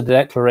 It was a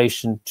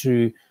declaration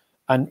to,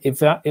 and in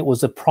fact, it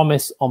was a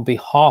promise on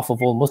behalf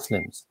of all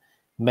Muslims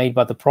made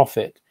by the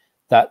Prophet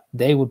that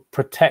they would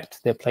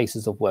protect their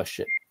places of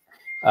worship.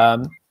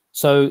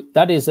 So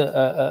that is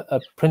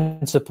a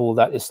principle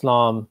that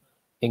Islam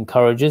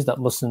encourages, that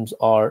Muslims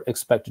are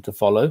expected to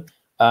follow.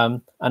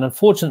 And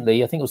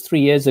unfortunately, I think it was 3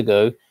 years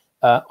ago,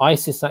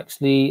 ISIS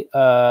actually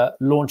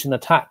launched an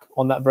attack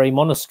on that very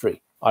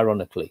monastery,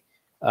 ironically.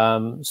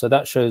 So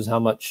that shows how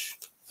much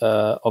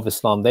of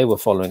Islam they were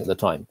following at the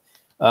time.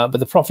 But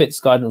the Prophet's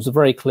guidance was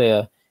very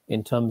clear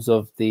in terms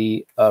of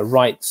the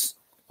rights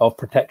of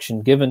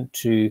protection given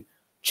to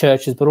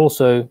churches, but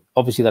also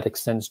obviously that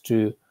extends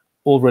to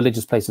all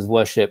religious places of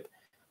worship,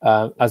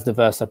 as the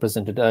verse I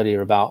presented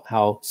earlier about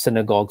how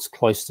synagogues,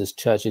 cloisters,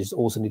 churches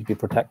also need to be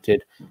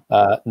protected,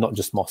 not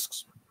just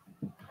mosques.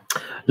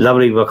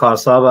 Lovely, Waqar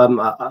Sahib.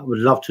 I would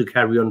love to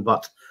carry on,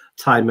 but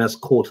time has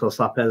caught us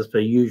up as per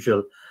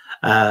usual.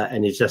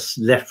 And it's just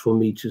left for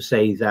me to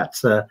say that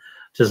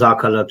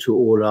Jazakallah to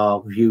all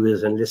our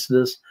viewers and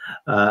listeners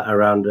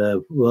around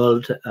the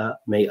world.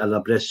 May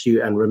Allah bless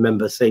you. And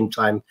remember, same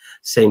time,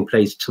 same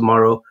place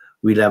tomorrow.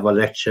 We'll have a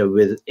lecture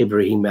with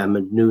Ibrahim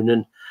Ahmed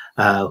Noonan,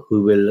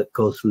 who will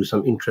go through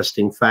some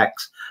interesting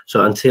facts.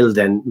 So until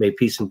then, may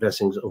peace and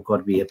blessings of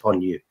God be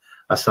upon you.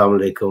 Assalamu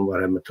alaikum wa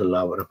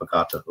rahmatullahi wa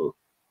barakatuhu.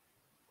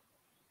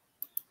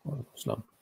 Islam.